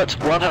 left, cut,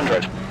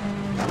 100.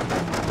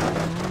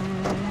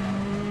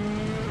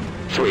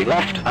 3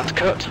 left and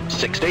cut,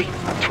 60.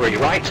 3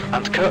 right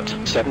and cut,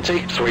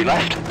 70. 3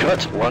 left,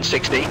 cut,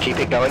 160, keep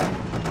it going.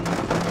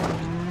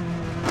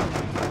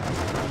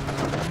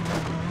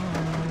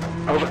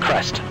 Over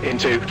crest,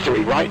 into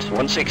 3 right,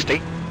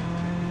 160.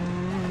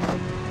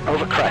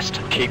 Over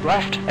crest, keep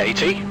left,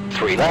 80.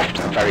 3 left,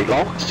 very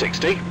long,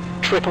 60.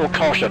 Triple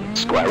caution,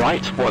 square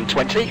right,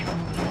 120.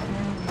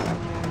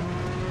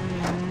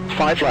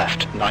 5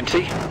 left,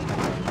 90.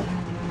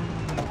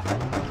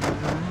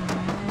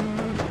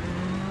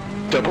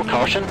 Double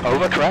caution,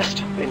 over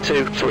crest,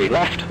 into 3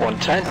 left,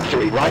 110,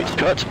 3 right,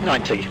 cut,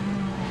 90.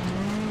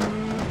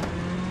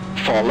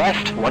 4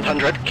 left,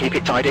 100, keep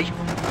it tidy.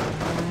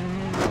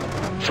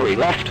 3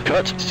 left,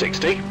 cut,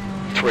 60.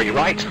 3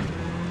 right.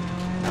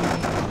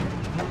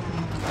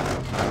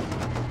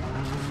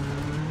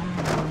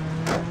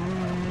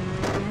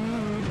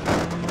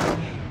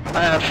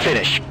 And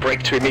finish,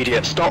 brake to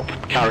immediate stop,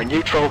 car in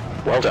neutral,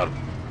 well done.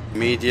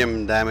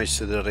 Medium damage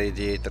to the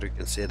radiator, you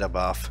can see it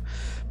above.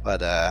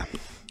 But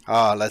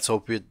let's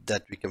hope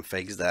that we can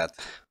fix that.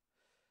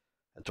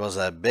 It was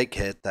a big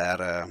hit there.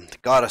 The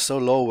car is so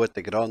low with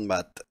the ground,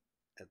 but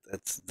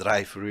it's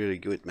drive really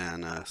good,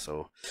 man.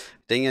 So I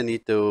think I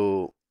need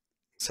to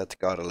set the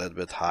car a little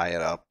bit higher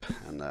up,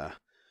 and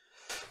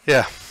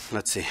yeah,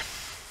 let's see.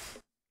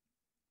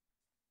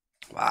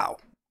 Wow,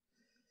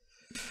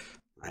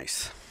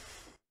 nice.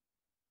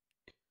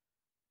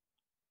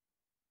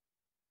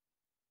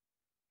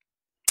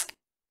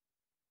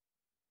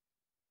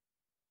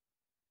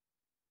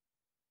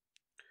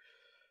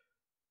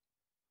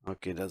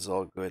 Okay, that's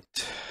all good.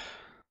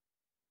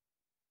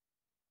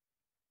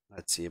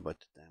 Let's see about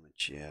the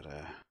damage here.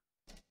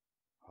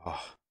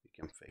 Oh, we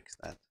can fix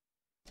that.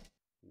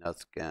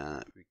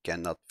 We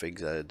cannot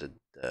fix the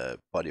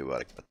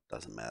bodywork, but it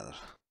doesn't matter.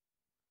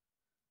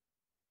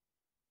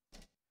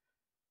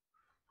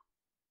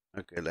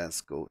 Okay,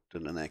 let's go to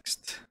the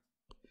next.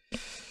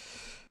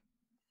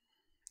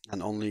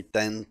 And only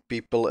 10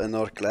 people in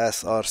our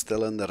class are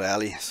still in the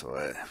rally,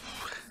 so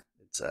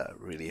it's a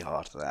really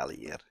hard rally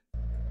here.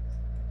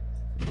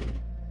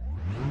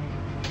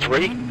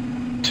 3,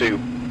 2,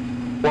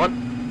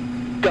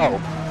 1, go.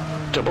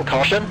 Double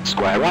caution,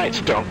 square right,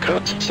 don't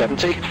cut,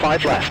 70,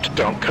 5 left,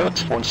 don't cut,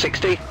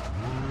 160.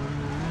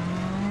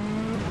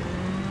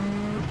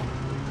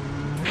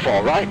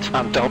 4 right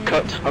and don't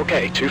cut,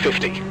 okay,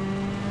 250.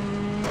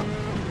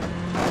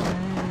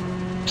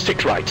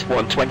 6 right,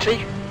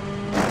 120.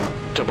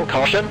 Double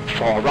caution,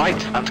 4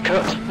 right and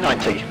cut,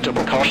 90.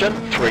 Double caution,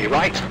 3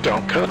 right,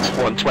 don't cut,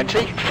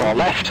 120. 4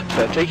 left,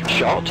 30,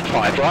 short,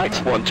 5 right,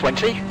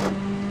 120.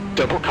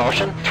 Double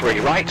caution, 3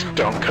 right,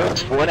 don't cut,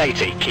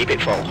 180, keep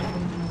it full.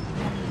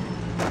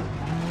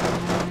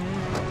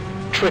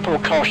 Triple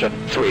caution,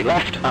 3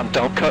 left and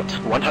don't cut,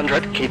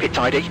 100, keep it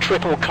tidy.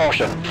 Triple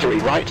caution, 3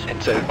 right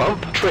into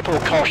bump. Triple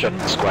caution,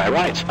 square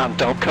right and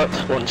don't cut,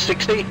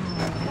 160.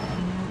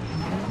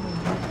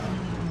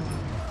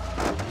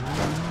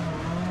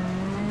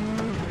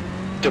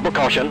 Double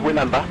caution,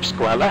 remember,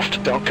 square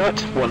left, don't cut,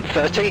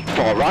 130,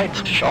 4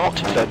 right, short,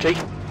 30.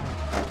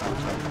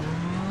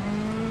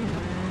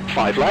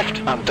 5 left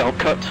and don't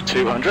cut,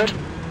 200.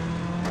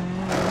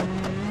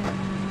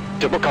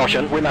 Double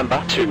caution,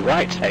 remember, 2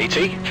 right,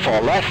 80,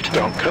 4 left,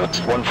 don't cut,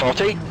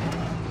 140.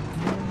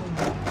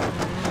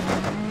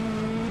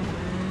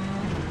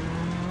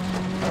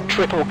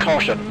 Triple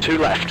caution, 2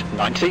 left,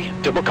 90.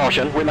 Double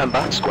caution,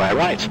 remember, square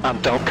right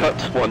and don't cut,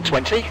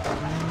 120.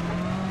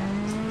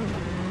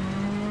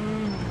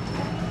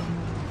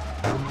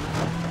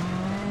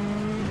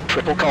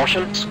 Triple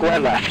caution, square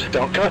left,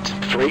 don't cut,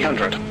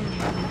 300.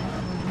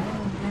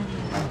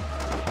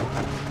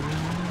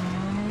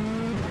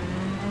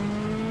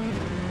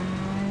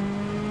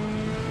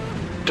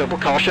 Double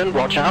caution,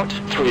 watch out,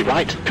 3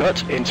 right,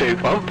 cut, into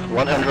bump,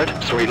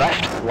 100, 3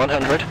 left,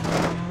 100.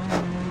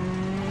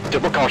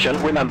 Double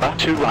caution, remember,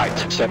 2 right,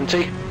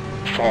 70.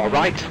 4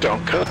 right,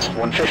 don't cut,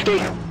 150.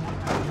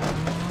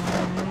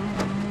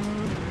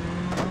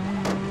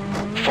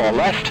 4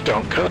 left,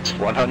 don't cut,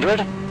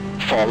 100.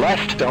 4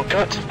 left, don't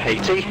cut,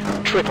 80.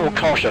 Triple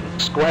caution,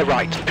 square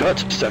right, cut,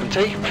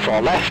 70.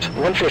 4 left,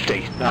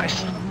 150,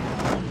 nice.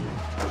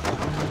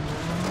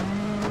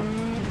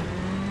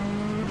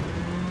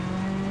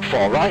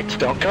 4 right,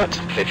 don't cut,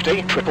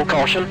 50. Triple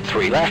caution,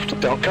 3 left,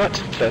 don't cut,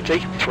 30.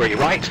 3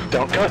 right,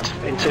 don't cut,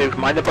 into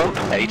minor bump,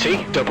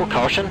 80. Double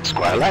caution,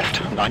 square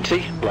left,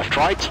 90. Left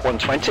right,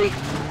 120.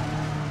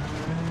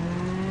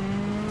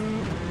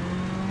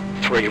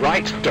 3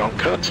 right, don't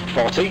cut,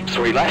 40.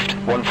 3 left,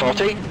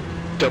 140.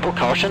 Double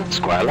caution,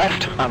 square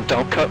left, and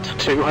don't cut,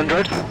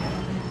 200.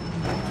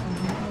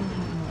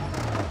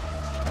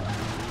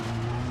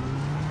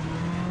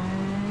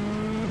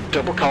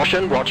 Double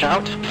caution, watch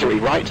out, 3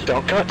 right,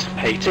 don't cut,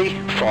 80,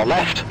 4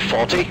 left,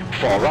 40,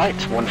 4 right,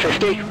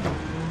 150.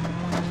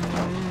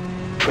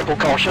 Triple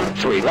caution,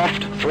 3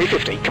 left,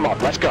 350, come on,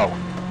 let's go.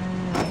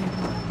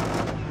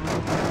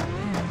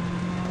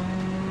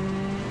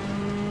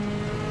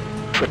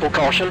 Triple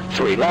caution,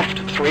 3 left,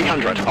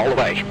 300, all the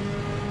way.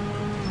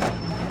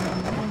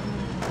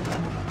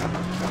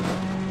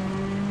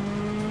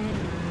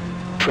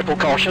 Triple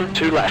caution,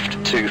 2 left,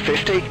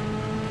 250.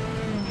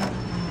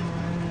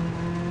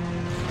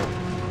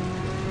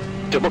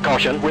 Double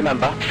caution,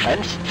 remember,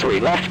 fence,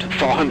 3 left,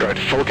 400,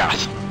 full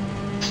gas.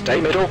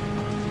 Stay middle.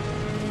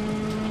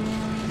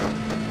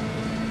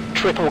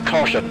 Triple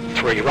caution,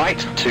 3 right,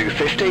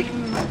 250.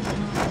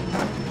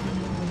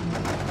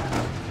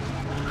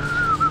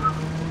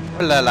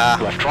 La la.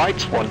 Left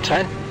right,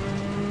 110.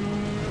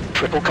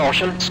 Triple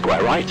caution,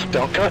 square right,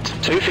 don't cut,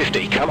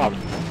 250, come on.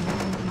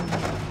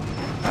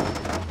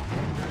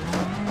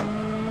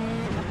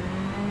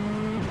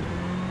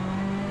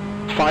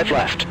 Five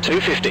left,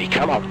 250,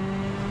 come on.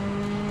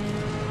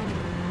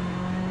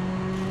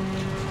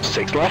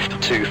 6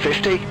 left,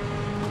 250.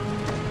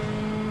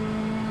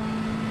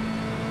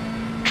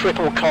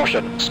 Triple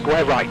caution,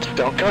 square right,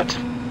 don't cut.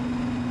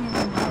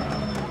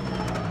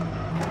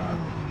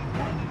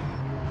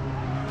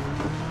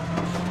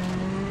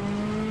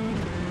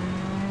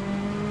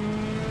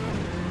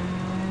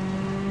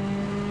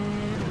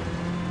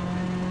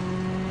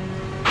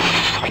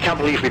 I can't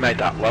believe we made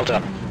that, well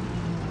done.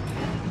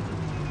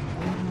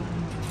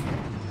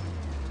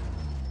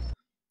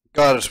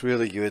 God, it's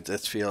really good.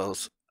 It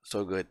feels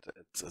so good.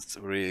 It's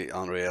really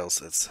on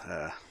rails. It's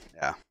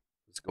yeah,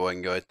 it's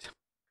going good.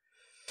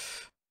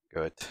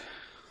 Good.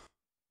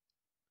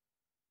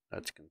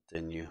 Let's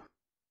continue.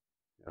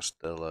 We're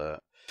still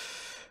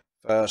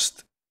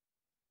first.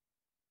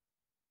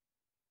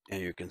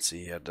 And you can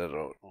see here there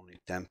are only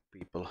 10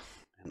 people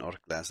in our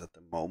class at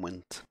the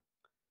moment.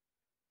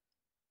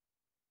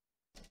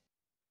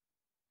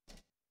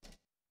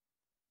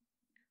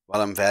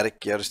 Well, I'm very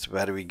curious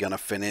where we're gonna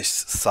finish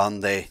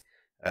Sunday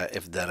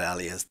if the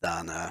rally is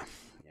done.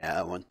 Yeah,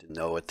 I want to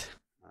know it.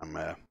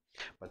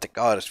 But the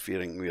car is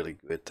feeling really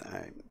good.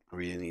 I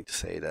really need to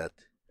say that.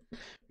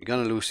 We're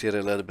gonna lose here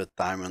a little bit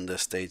time on the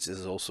stage. This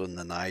is also in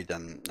the night,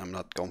 and I'm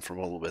not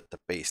comfortable with the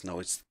pace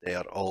notes. They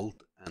are old,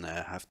 and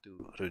I have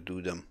to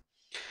redo them.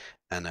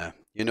 And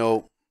you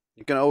know,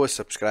 you can always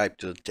subscribe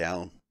to the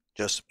channel.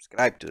 Just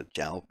subscribe to the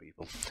channel,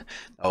 people.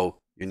 Oh,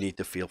 you need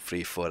to feel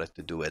free for it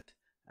to do it.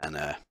 And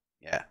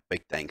yeah,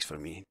 big thanks for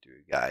me to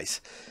you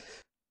guys.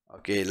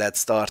 Okay, let's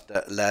start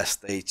the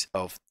last stage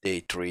of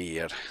day 3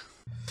 here.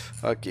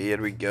 Okay,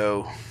 here we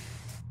go.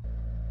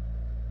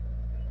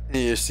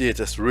 And you see it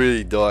is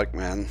really dark,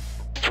 man.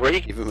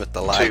 3, even with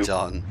the lights 2,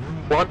 on.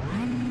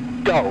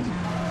 1, go.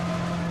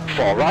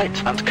 4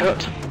 right and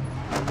cut.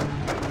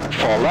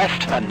 4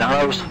 left and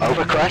narrows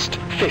over crest,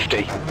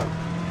 50.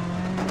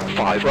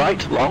 5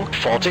 right, long,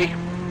 40.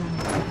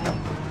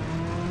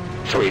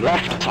 3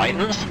 left,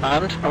 tightens,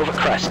 and over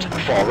crest.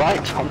 4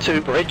 right, onto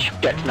bridge,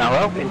 get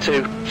narrow,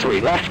 into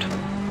 3 left.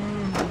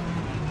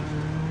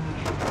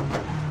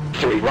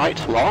 3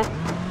 right, long,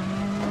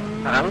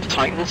 and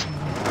tightens.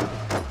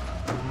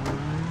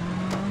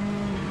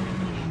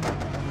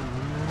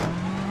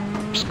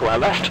 Square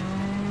left,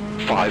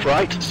 5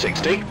 right,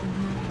 60.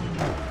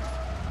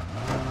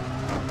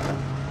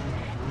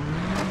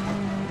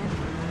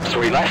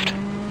 3 left,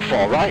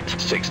 4 right,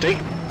 60.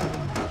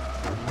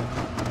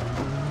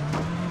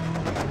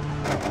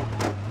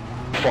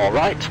 4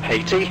 right,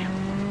 80.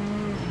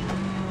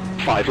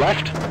 5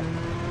 left.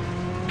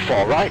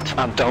 4 right,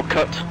 and don't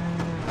cut.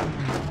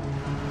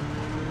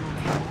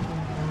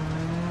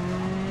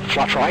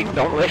 Flat right,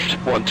 don't lift,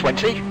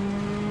 120.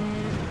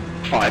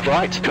 5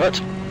 right,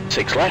 cut.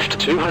 6 left,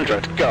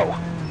 200, go.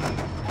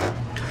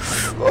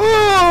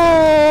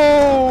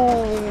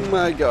 Oh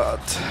my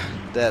god,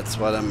 that's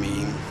what I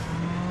mean.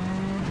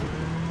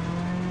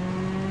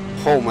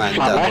 Oh man,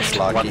 flat that left,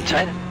 was lucky.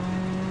 110.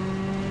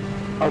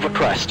 Over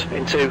crest,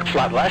 into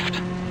flat left,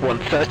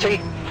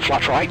 130.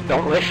 Flat right,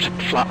 don't lift,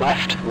 flat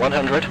left,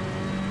 100.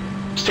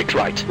 6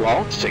 right,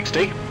 long,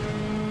 60.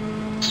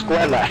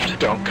 Square left,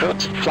 don't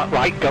cut, flat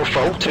right, go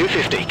full,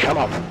 250, come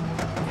on.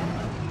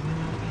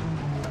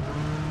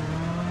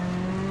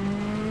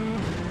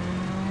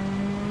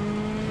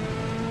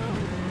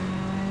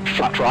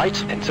 Flat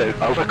right, into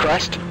over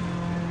crest.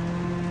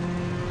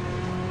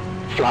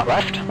 Flat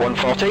left,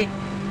 140.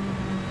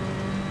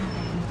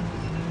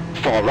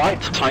 4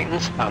 right,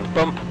 tightens, and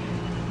bump.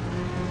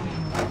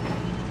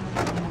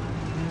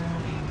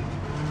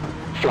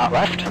 Flat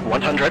left,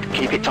 100,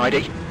 keep it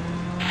tidy.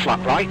 Flat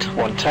right,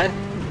 110.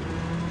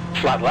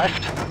 Flat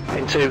left,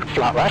 into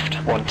flat left,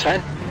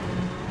 110.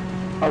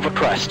 Over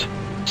crest,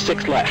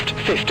 6 left,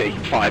 50,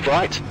 5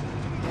 right.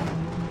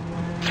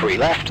 3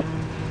 left.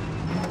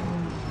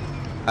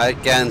 I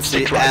can't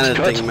see right,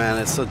 anything, cut. man,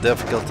 it's so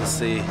difficult to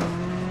see.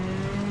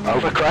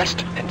 Over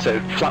crest, into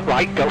flat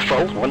right, go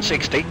full,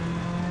 160.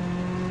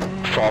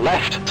 4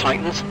 left,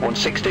 tightens,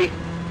 160.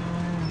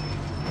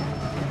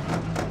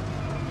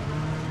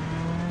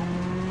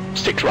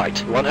 6 right,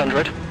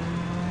 100.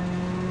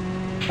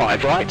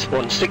 5 right,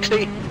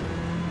 160.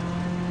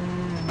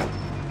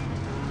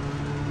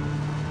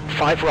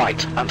 5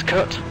 right, and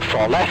cut.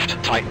 4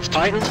 left, tightens,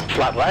 tightens,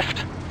 flat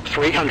left,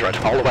 300,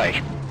 all the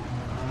way.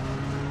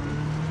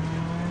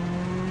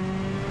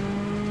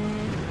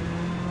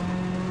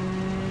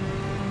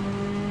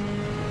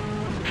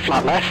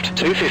 Flat left,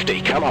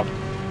 250, come on.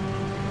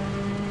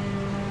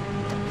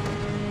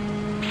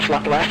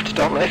 Flat left,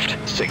 don't lift,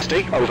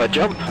 60, over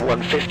jump,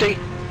 150.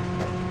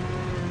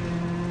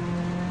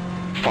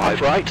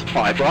 5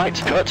 right,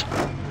 cut.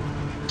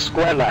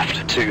 Square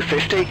left,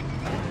 250.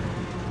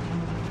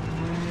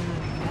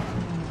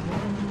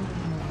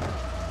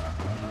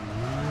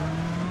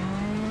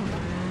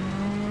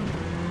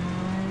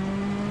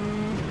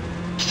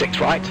 6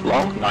 right,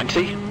 long,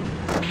 90.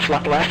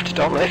 Flat left,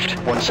 don't lift,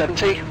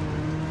 170.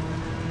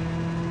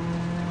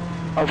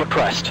 Over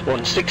crest,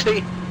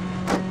 160.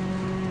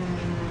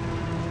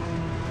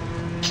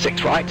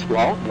 6 right,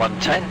 long,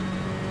 110.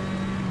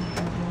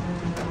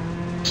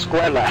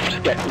 Square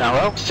left, get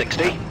narrow,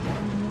 60.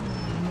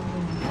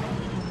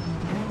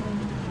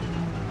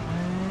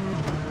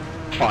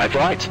 5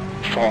 right,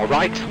 4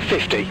 right,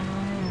 50.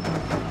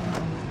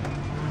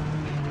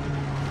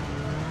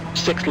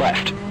 6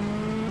 left.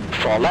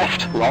 4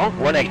 left, long,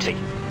 180.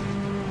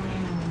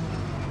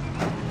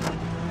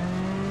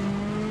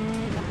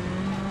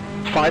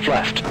 5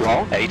 left,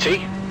 long,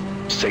 80.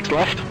 6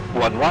 left,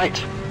 1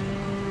 right.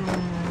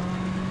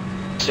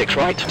 6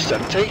 right,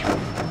 70.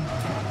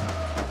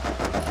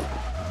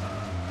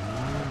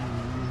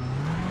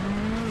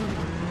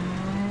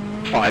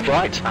 5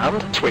 right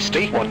and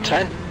twisty,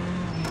 110.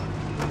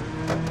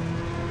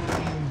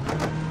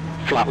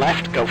 Flat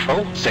left, go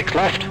full, 6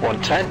 left,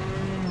 110.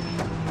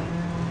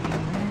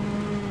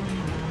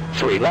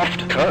 3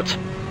 left, cut.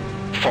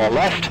 4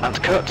 left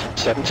and cut,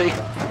 70.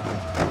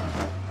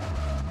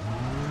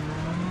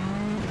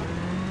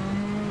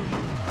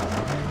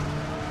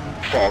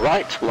 4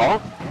 right,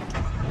 long.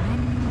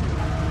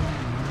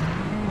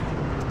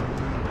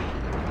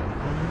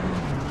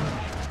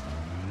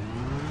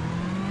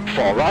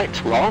 4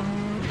 right, long.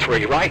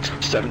 3 right,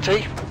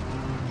 70.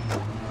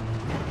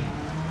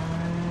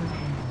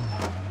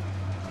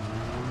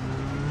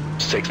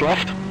 6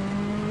 left.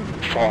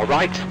 4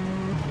 right.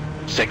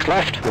 6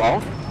 left,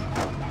 long.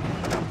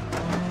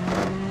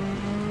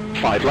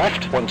 5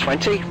 left,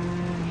 120.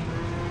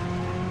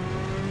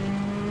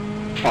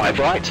 5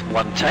 right,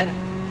 110.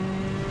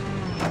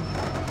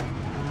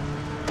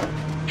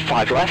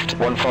 5 left,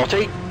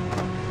 140.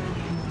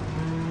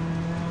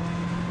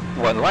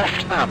 1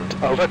 left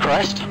and over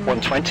crest,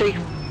 120.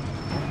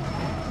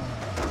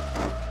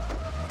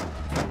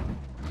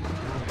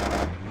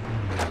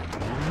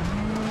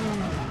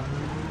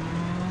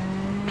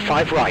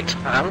 5 right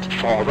and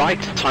 4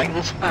 right,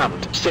 tightens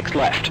and 6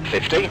 left,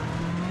 50.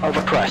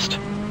 Over crest.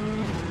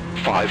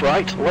 5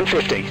 right,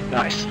 150,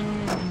 nice.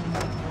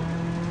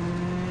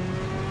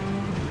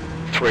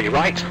 3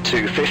 right,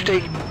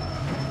 250.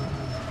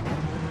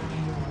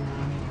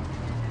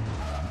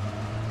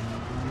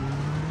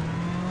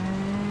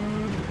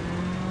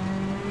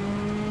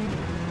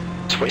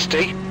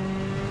 20.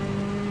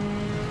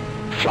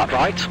 Flat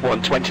right,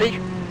 120.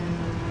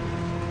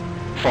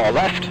 4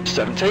 left,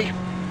 70.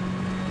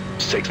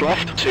 6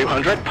 left,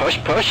 200, push,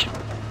 push.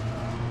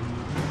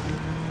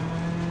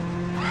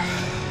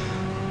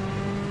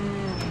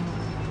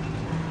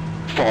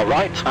 4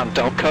 right and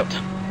don't cut.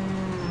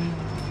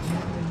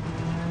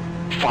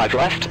 5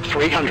 left,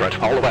 300,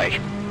 all the way.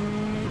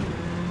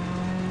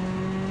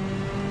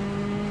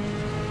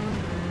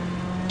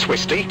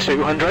 Twisty,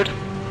 200.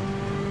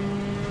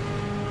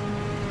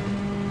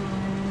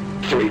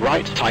 3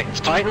 right, tightens,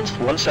 tightens,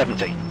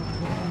 170.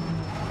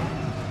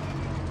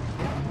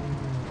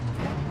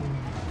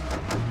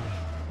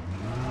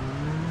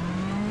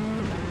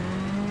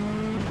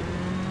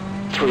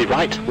 3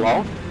 right,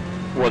 long.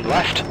 1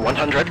 left,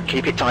 100,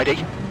 keep it tidy.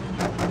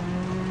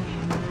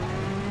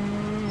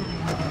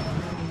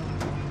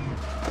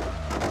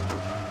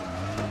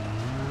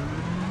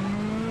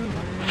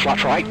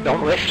 Flat right,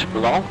 don't lift,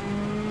 long.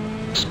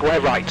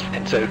 Square right,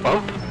 into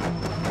bump.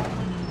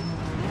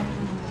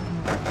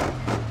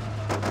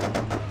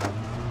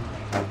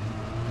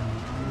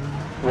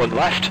 1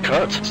 left,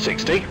 cut,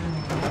 60.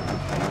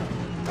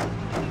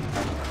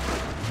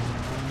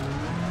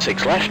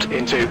 6 left,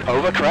 into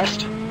over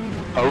crest.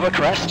 Over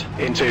crest,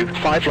 into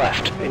 5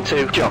 left,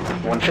 into jump,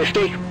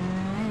 150.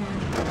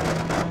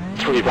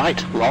 3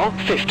 right, long,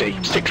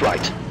 50, 6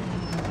 right.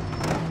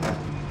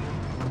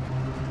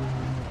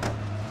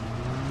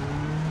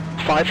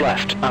 5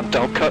 left, and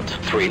don't cut,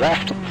 3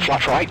 left,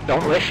 flat right,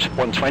 don't lift,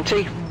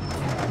 120.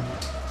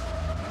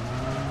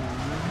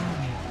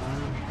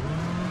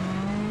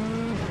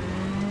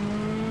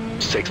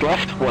 6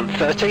 left,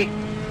 130.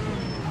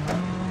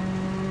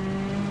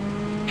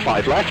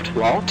 5 left,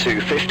 long,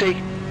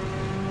 250.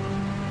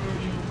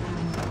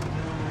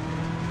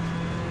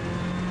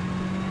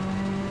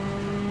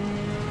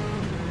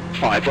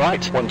 5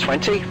 right,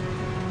 120.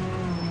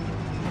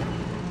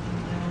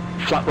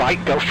 Flat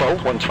right, go full,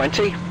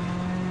 120.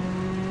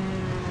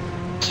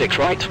 6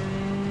 right,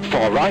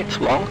 4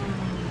 right, long.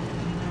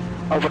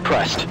 Over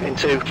crest,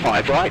 into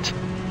 5 right.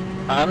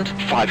 And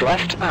 5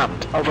 left,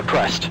 and over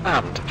crest,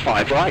 and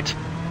 5 right,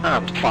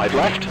 and 5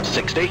 left,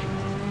 60.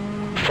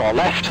 4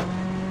 left.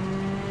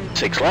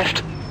 6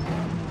 left.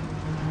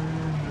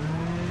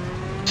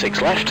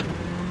 6 left.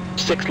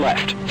 6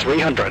 left,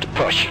 300,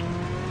 push.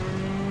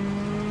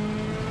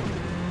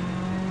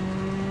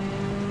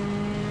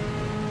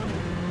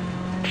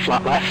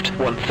 Flat left,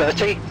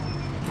 130.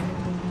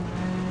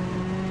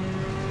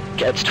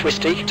 Gets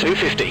twisty,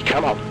 250,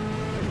 come on.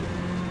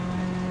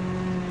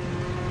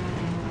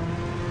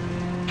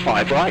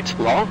 5 right,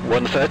 long,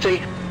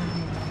 130.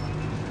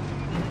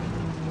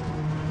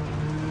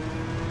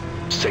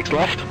 6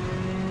 left.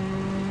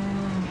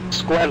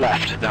 Square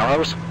left,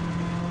 narrows.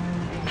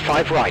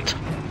 5 right.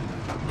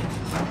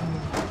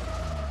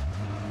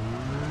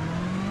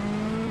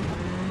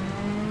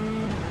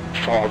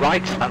 4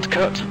 right and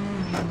cut.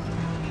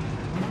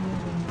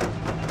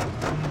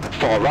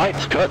 4 right,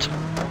 cut.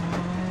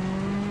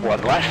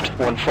 1 left,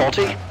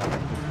 140.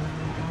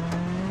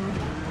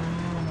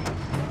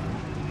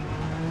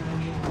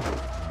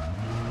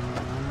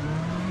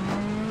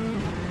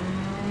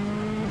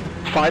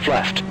 5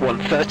 left,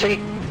 130.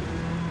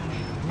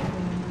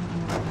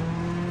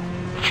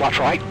 Flat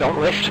right, don't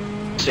lift.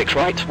 6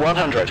 right,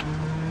 100.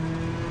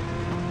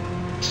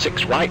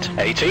 6 right,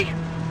 80.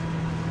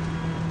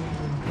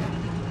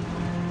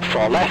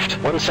 4 left,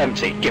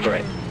 170, give her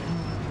it.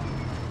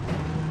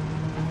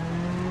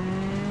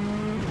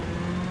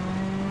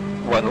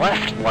 1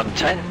 left,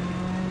 110.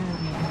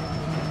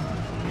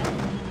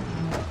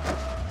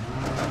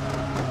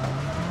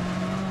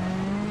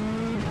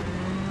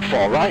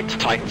 4 right,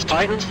 tightens,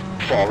 tightens,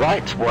 4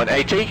 right,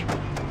 180.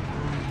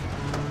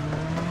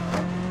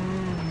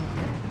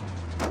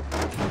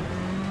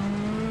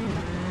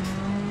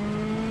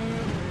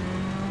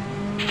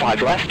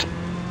 5 left,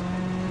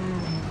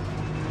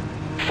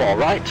 4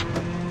 right,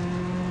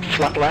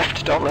 flat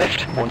left, don't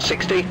lift,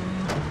 160.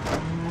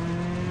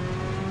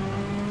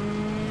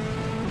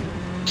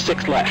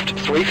 6 left,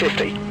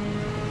 350.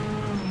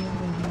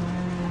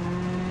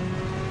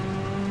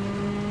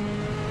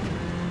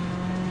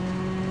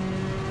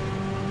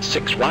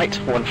 6 right,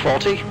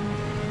 140.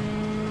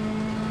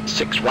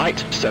 6 right,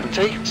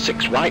 70.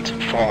 6 right,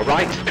 4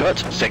 right, cut,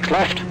 6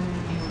 left.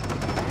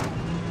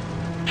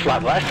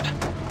 Flat left.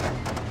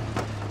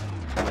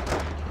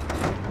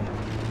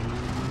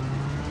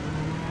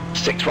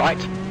 6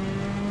 right.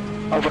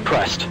 Over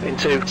crest,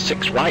 into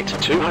 6 right,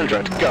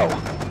 200, go.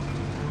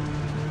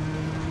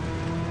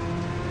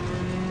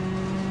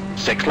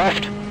 6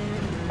 left.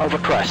 Over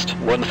crest,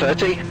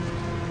 130.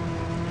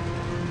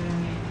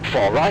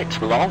 4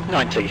 right, long,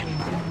 90.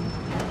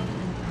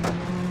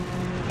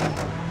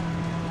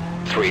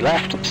 3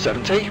 left,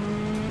 70.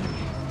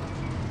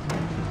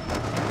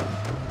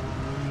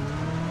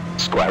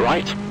 Square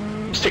right,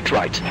 6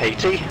 right,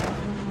 80.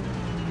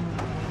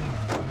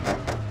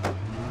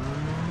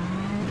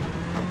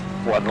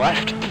 1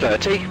 left,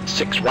 30,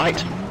 6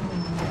 right.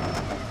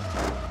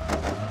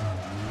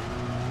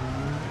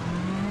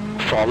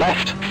 4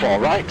 left, 4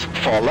 right,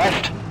 4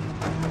 left.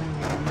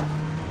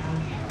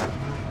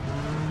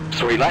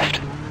 3 left.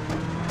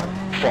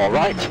 4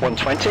 right,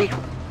 120.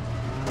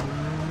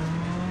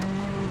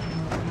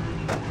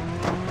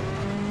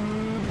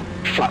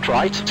 'Flat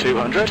right,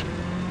 200.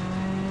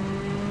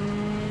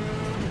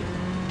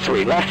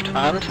 3 left,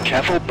 and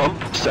careful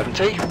bump,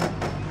 70.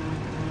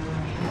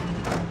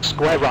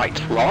 Square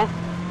right, long.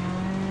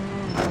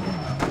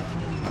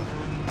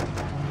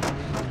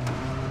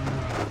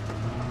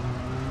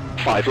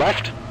 5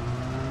 left.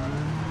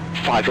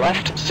 5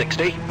 left,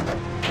 60.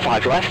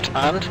 5 left,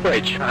 and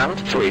bridge, and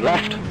 3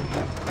 left.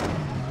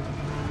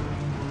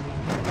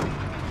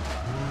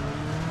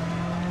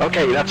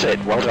 Okay, that's it,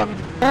 well done.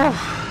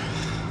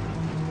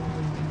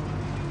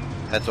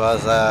 It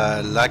was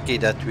lucky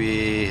that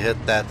we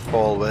hit that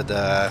fall with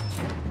the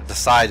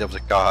side of the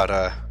car.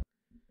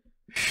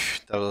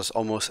 That was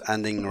almost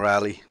ending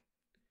rally.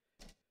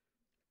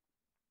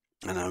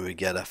 And then we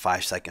get a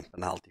 5-second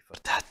penalty for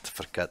that,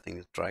 for cutting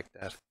the track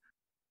there.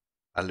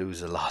 I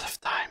lose a lot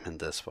of time in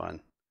this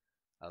one.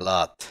 A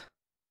lot.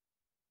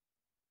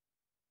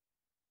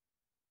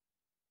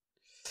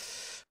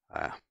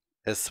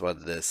 It's what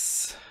it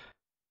is.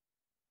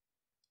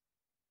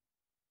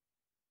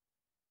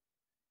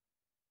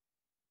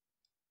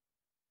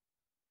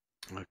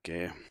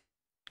 Okay,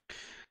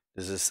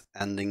 this is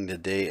ending the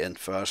day in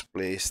first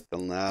place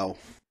till now.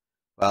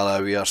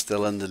 Well, we are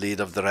still in the lead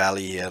of the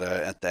rally here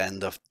at the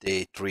end of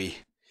day 3.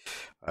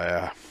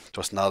 It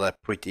was not a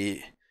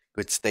pretty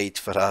good stage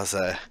for us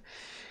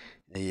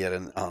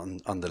here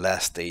on the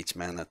last stage,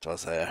 man. It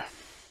was yeah,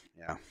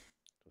 it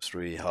was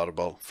really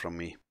horrible from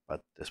me.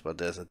 But this was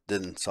this. I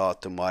didn't saw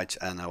too much,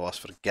 and I was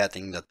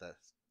forgetting that the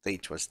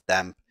stage was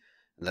damp,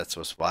 and that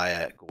was why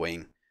I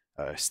going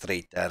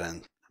straight there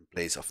in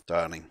place of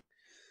turning.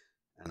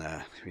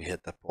 And we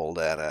hit the pole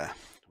there.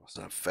 It was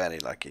a very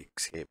lucky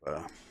escape.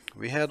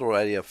 We had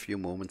already a few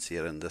moments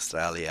here in this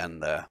rally,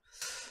 and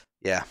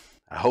yeah,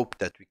 I hope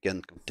that we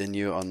can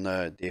continue on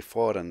day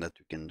 4 and that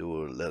we can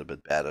do a little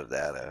bit better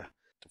there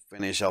to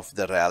finish off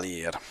the rally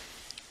here.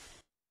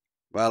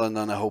 Well, and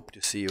then I hope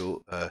to see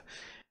you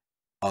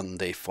on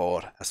day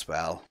 4 as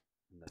well,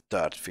 in the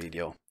 3rd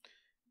video.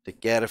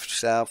 Take care of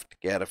yourself,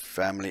 take care of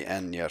your family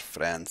and your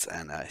friends,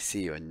 and I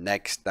see you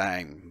next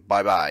time.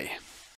 Bye bye.